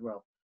back as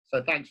well.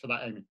 So thanks for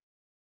that, Amy.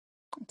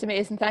 It's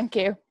amazing. Thank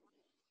you.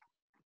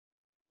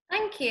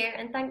 Thank you,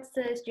 and thanks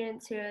to the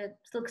students who are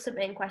still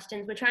submitting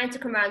questions. We're trying to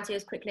come around to you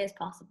as quickly as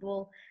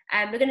possible.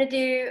 We're going to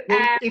do...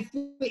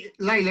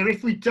 Layla,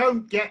 if we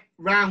don't get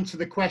round to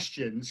the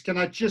questions, can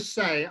I just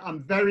say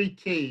I'm very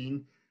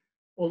keen,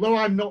 although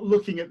I'm not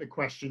looking at the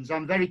questions,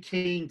 I'm very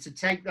keen to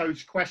take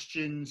those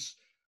questions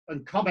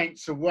and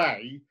comments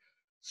away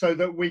so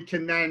that we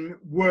can then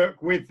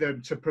work with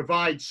them to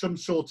provide some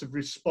sort of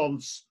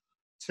response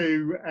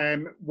to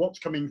what's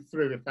coming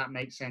through, if that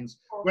makes sense.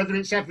 Whether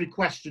it's every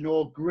question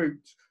or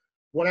grouped,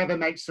 whatever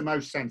makes the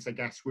most sense, I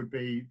guess, would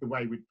be the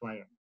way we'd play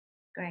it.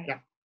 Great. Yeah.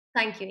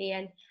 Thank you,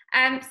 Ian.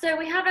 So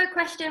we have a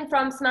question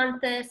from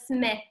Samantha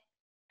Smith.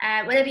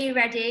 Whenever you're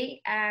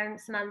ready,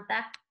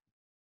 Samantha.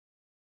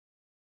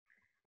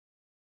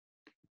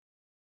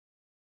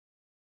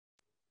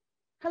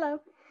 Hello.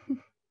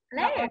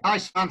 Hello. Hi,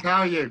 Samantha. How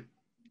are you?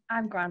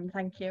 I'm grand,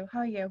 thank you. How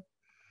are you?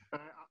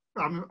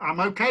 I'm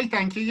okay,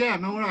 thank you. Yeah,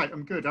 I'm all right.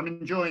 I'm good. I'm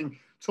enjoying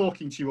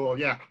talking to you all.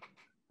 Yeah.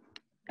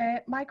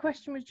 My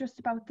question was just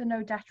about the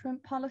no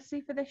detriment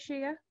policy for this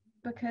year,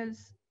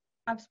 because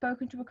I've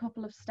spoken to a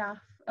couple of staff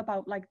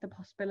about like the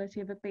possibility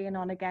of it being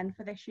on again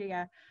for this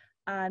year,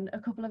 and a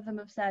couple of them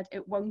have said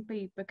it won't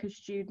be because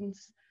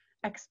students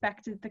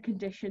expected the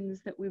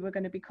conditions that we were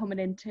going to be coming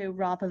into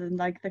rather than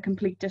like the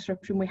complete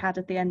disruption we had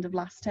at the end of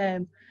last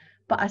term.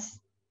 But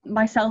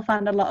myself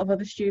and a lot of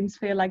other students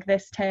feel like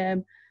this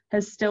term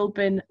has still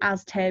been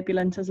as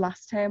turbulent as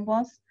last term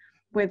was,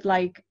 with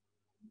like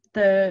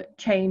the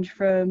change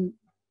from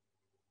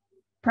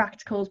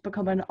practicals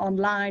becoming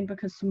online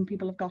because some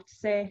people have got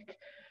sick,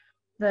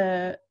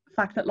 the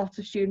fact that lots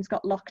of students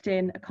got locked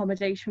in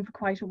accommodation for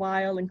quite a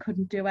while and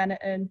couldn't do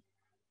anything,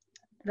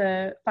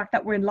 the fact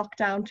that we're in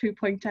lockdown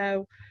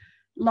 2.0,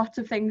 lots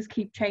of things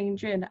keep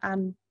changing,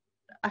 and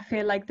I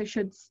feel like there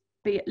should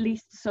be at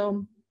least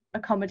some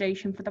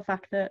accommodation for the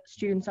fact that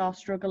students are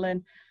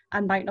struggling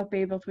and might not be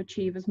able to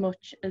achieve as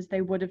much as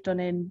they would have done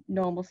in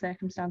normal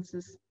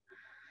circumstances.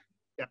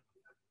 Yeah.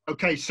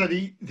 Okay, so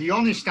the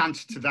honest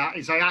answer to that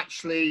is I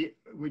actually,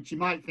 which you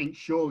might think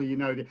surely you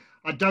know,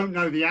 I don't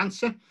know the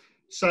answer.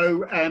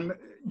 So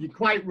you're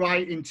quite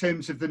right in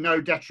terms of the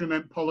no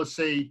detriment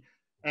policy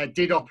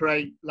did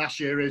operate last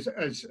year, as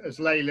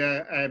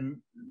Layla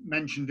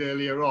mentioned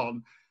earlier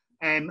on.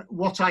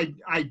 What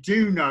I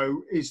do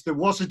know is there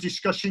was a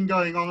discussion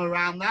going on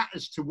around that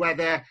as to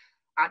whether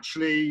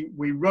actually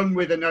we run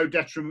with a no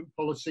detriment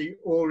policy,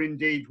 or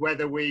indeed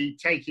whether we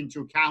take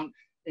into account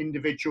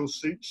individual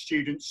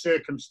student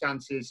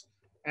circumstances.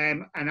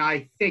 And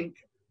I think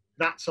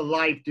that's a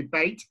live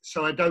debate.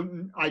 So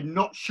I'm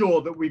not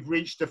sure that we've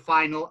reached a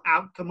final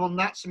outcome on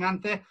that,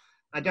 Samantha.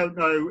 I don't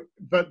know,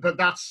 but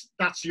that's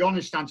the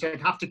honest answer. I'd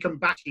have to come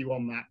back to you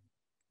on that.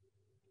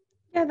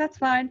 Yeah, that's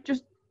fine.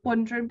 Just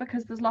wondering,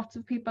 because there's lots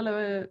of people who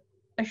are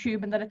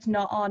assuming that it's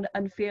not on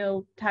and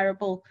feel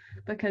terrible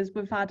because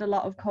we've had a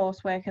lot of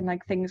coursework and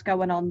like things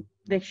going on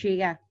this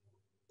year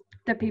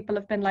that people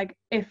have been like,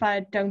 if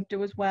I don't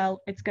do as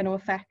well, it's going to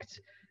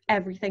affect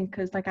everything,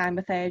 because like I'm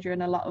a third year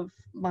and a lot of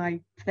my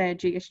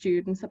third year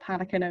students are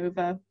panicking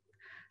over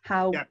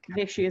how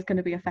this year is going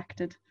to be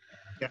affected.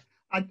 Yeah,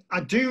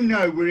 I do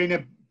know we're in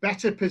a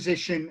better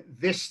position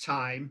this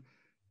time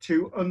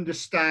to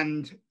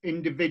understand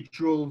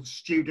individual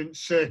student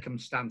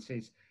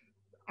circumstances.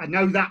 I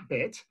know that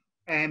bit.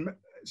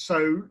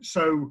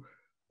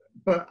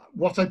 But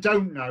what I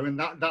don't know, and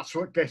that's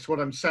what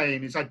I'm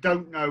saying, is I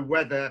don't know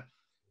whether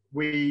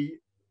we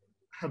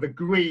have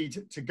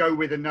agreed to go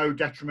with a no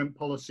detriment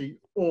policy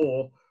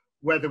or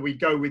whether we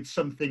go with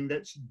something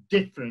that's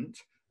different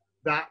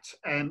that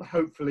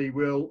hopefully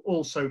will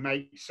also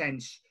make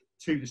sense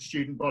to the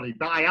student body.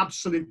 But I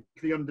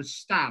absolutely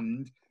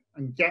understand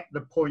and get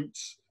the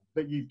points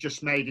that you've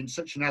just made in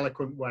such an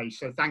eloquent way.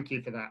 So thank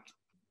you for that.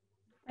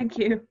 Thank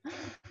you.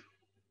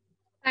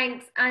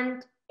 Thanks.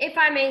 And if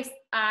I may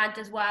add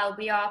as well,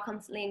 we are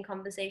constantly in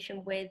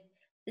conversation with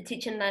the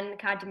Teaching and Learning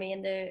Academy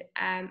and the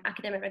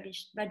academic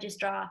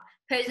registrar,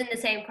 posing the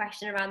same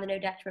question around the no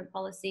detriment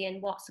policy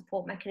and what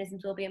support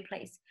mechanisms will be in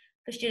place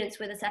for students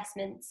with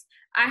assessments.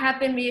 I have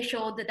been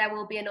reassured that there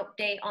will be an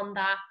update on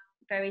that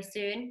very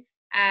soon,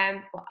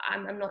 but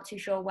I'm not too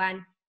sure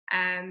when,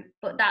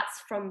 but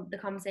that's from the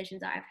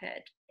conversations I've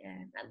heard,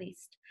 at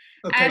least.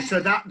 Okay, so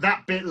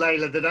that bit,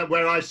 Layla, that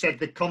where I said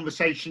the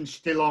conversation's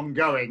still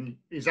ongoing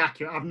is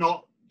accurate. I'm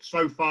not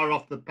so far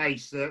off the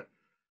pace that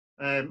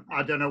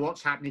I don't know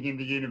what's happening in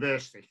the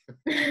university.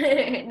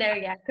 No,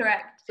 yeah,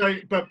 correct. So,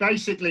 but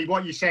basically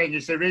what you're saying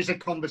is there is a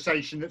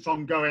conversation that's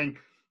ongoing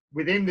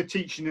within the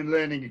Teaching and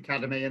Learning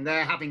Academy, and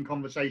they're having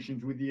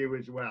conversations with you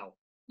as well.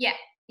 Yeah,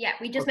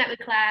 we just met with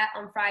Claire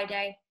on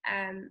Friday,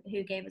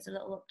 who gave us a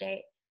little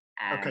update.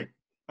 Okay.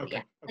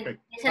 Yeah. Okay.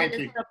 Thank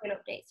you. An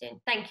update soon.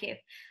 Thank you.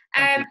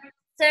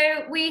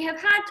 So we have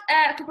had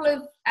a couple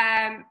of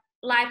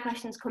live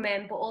questions come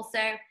in, but also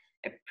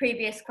a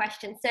previous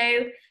question.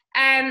 So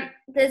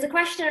there's a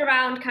question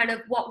around kind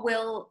of what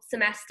will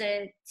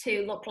semester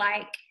 2 look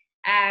like?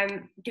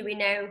 Do we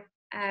know?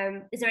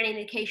 Is there any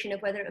indication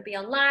of whether it will be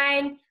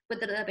online,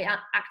 whether it'll be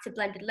active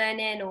blended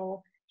learning,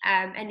 or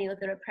any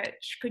other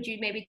approach? Could you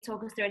maybe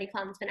talk us through any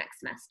plans for next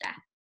semester?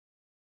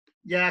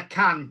 Yeah, I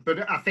can,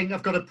 but I think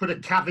I've got to put a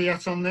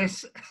caveat on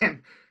this,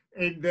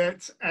 in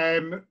that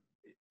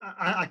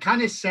I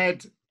kind of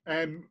said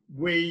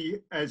me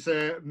as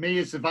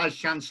the Vice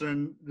Chancellor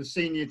and the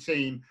senior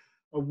team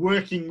are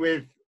working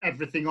with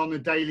everything on a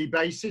daily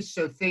basis,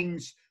 so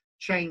things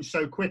change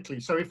so quickly.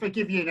 So if I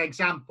give you an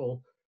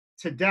example,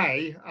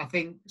 today, I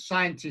think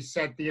scientists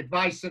said the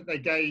advice that they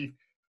gave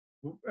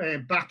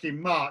back in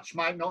March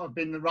might not have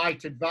been the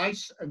right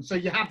advice. And so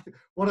you have,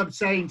 what I'm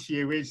saying to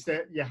you is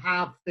that you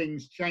have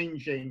things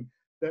changing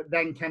that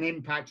then can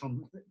impact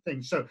on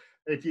things. So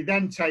if you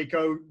then take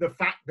the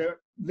fact that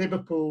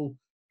Liverpool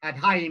had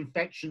high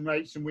infection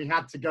rates and we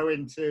had to go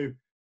into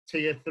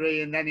tier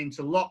 3 and then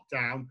into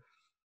lockdown,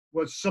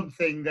 was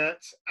something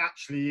that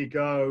actually you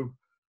go,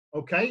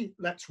 okay,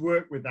 let's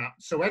work with that.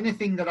 So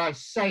anything that I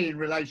say in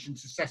relation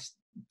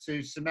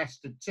to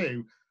semester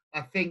 2,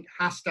 I think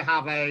has to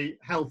have a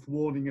health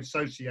warning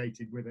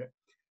associated with it.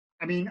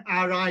 I mean,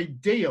 our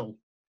ideal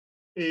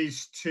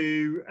is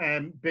to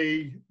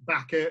be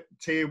back at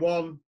tier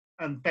 1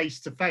 and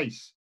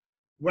face-to-face.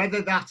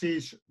 Whether that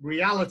is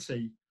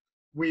reality,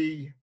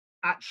 we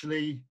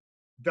actually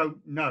don't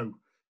know,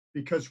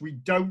 because we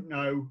don't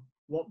know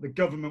what the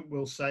government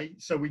will say.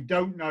 So we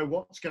don't know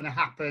what's going to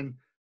happen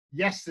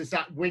yes, there's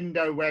that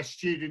window where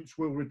students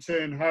will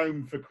return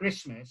home for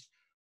Christmas.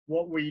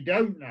 What we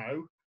don't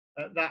know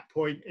at that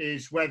point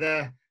is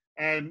whether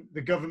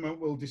the government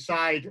will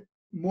decide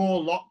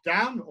more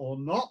lockdown or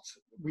not.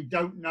 We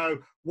don't know.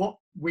 What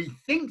we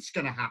think's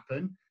going to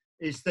happen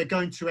is they're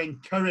going to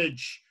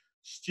encourage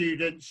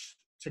students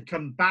to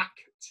come back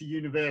to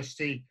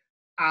university,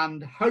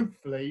 and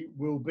hopefully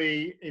will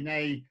be in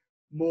a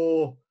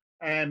more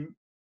a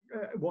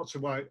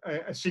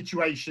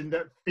situation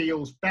that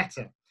feels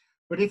better.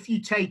 But if you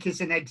take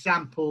as an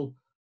example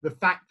the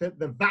fact that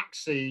the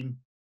vaccine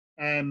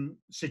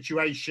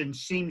situation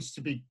seems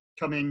to be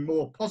becoming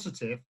more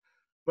positive,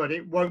 but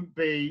it won't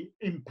be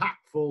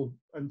impactful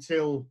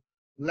until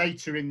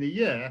later in the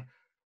year,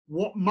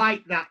 what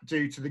might that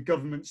do to the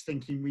government's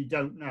thinking? We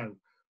don't know.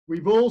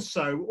 We've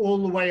also, all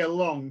the way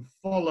along,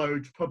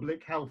 followed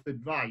public health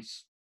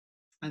advice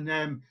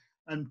and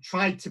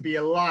tried to be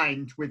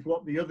aligned with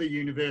what the other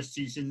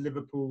universities in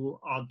Liverpool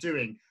are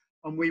doing.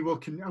 And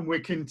we're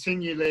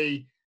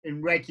continually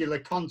in regular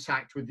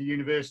contact with the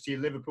University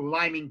of Liverpool.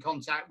 I'm in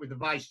contact with the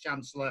Vice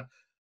Chancellor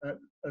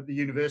at the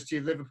University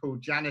of Liverpool,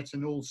 Janet,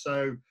 and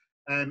also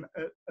at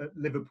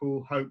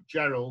Liverpool, Hope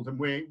Gerald, and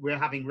we're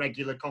having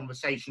regular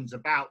conversations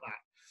about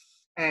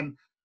that.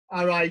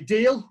 Our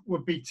ideal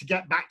would be to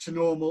get back to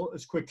normal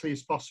as quickly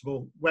as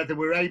possible. Whether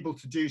we're able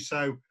to do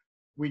so,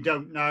 we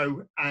don't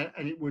know,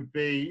 and it would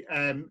be,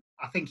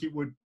 I think it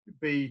would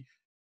be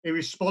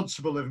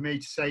irresponsible of me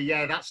to say,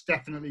 yeah, that's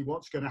definitely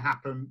what's going to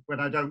happen, when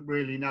I don't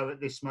really know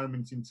at this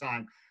moment in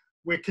time.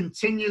 We're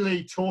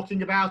continually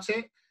talking about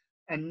it,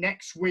 and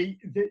next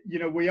week,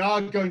 we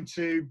are going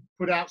to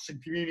put out some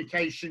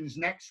communications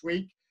next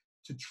week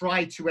to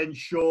try to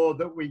ensure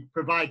that we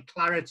provide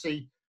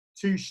clarity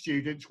to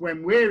students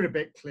when we're a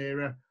bit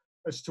clearer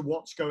as to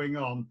what's going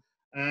on.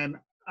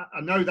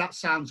 I know that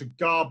sounds a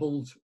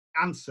garbled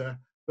answer,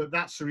 but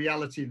that's the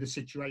reality of the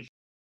situation.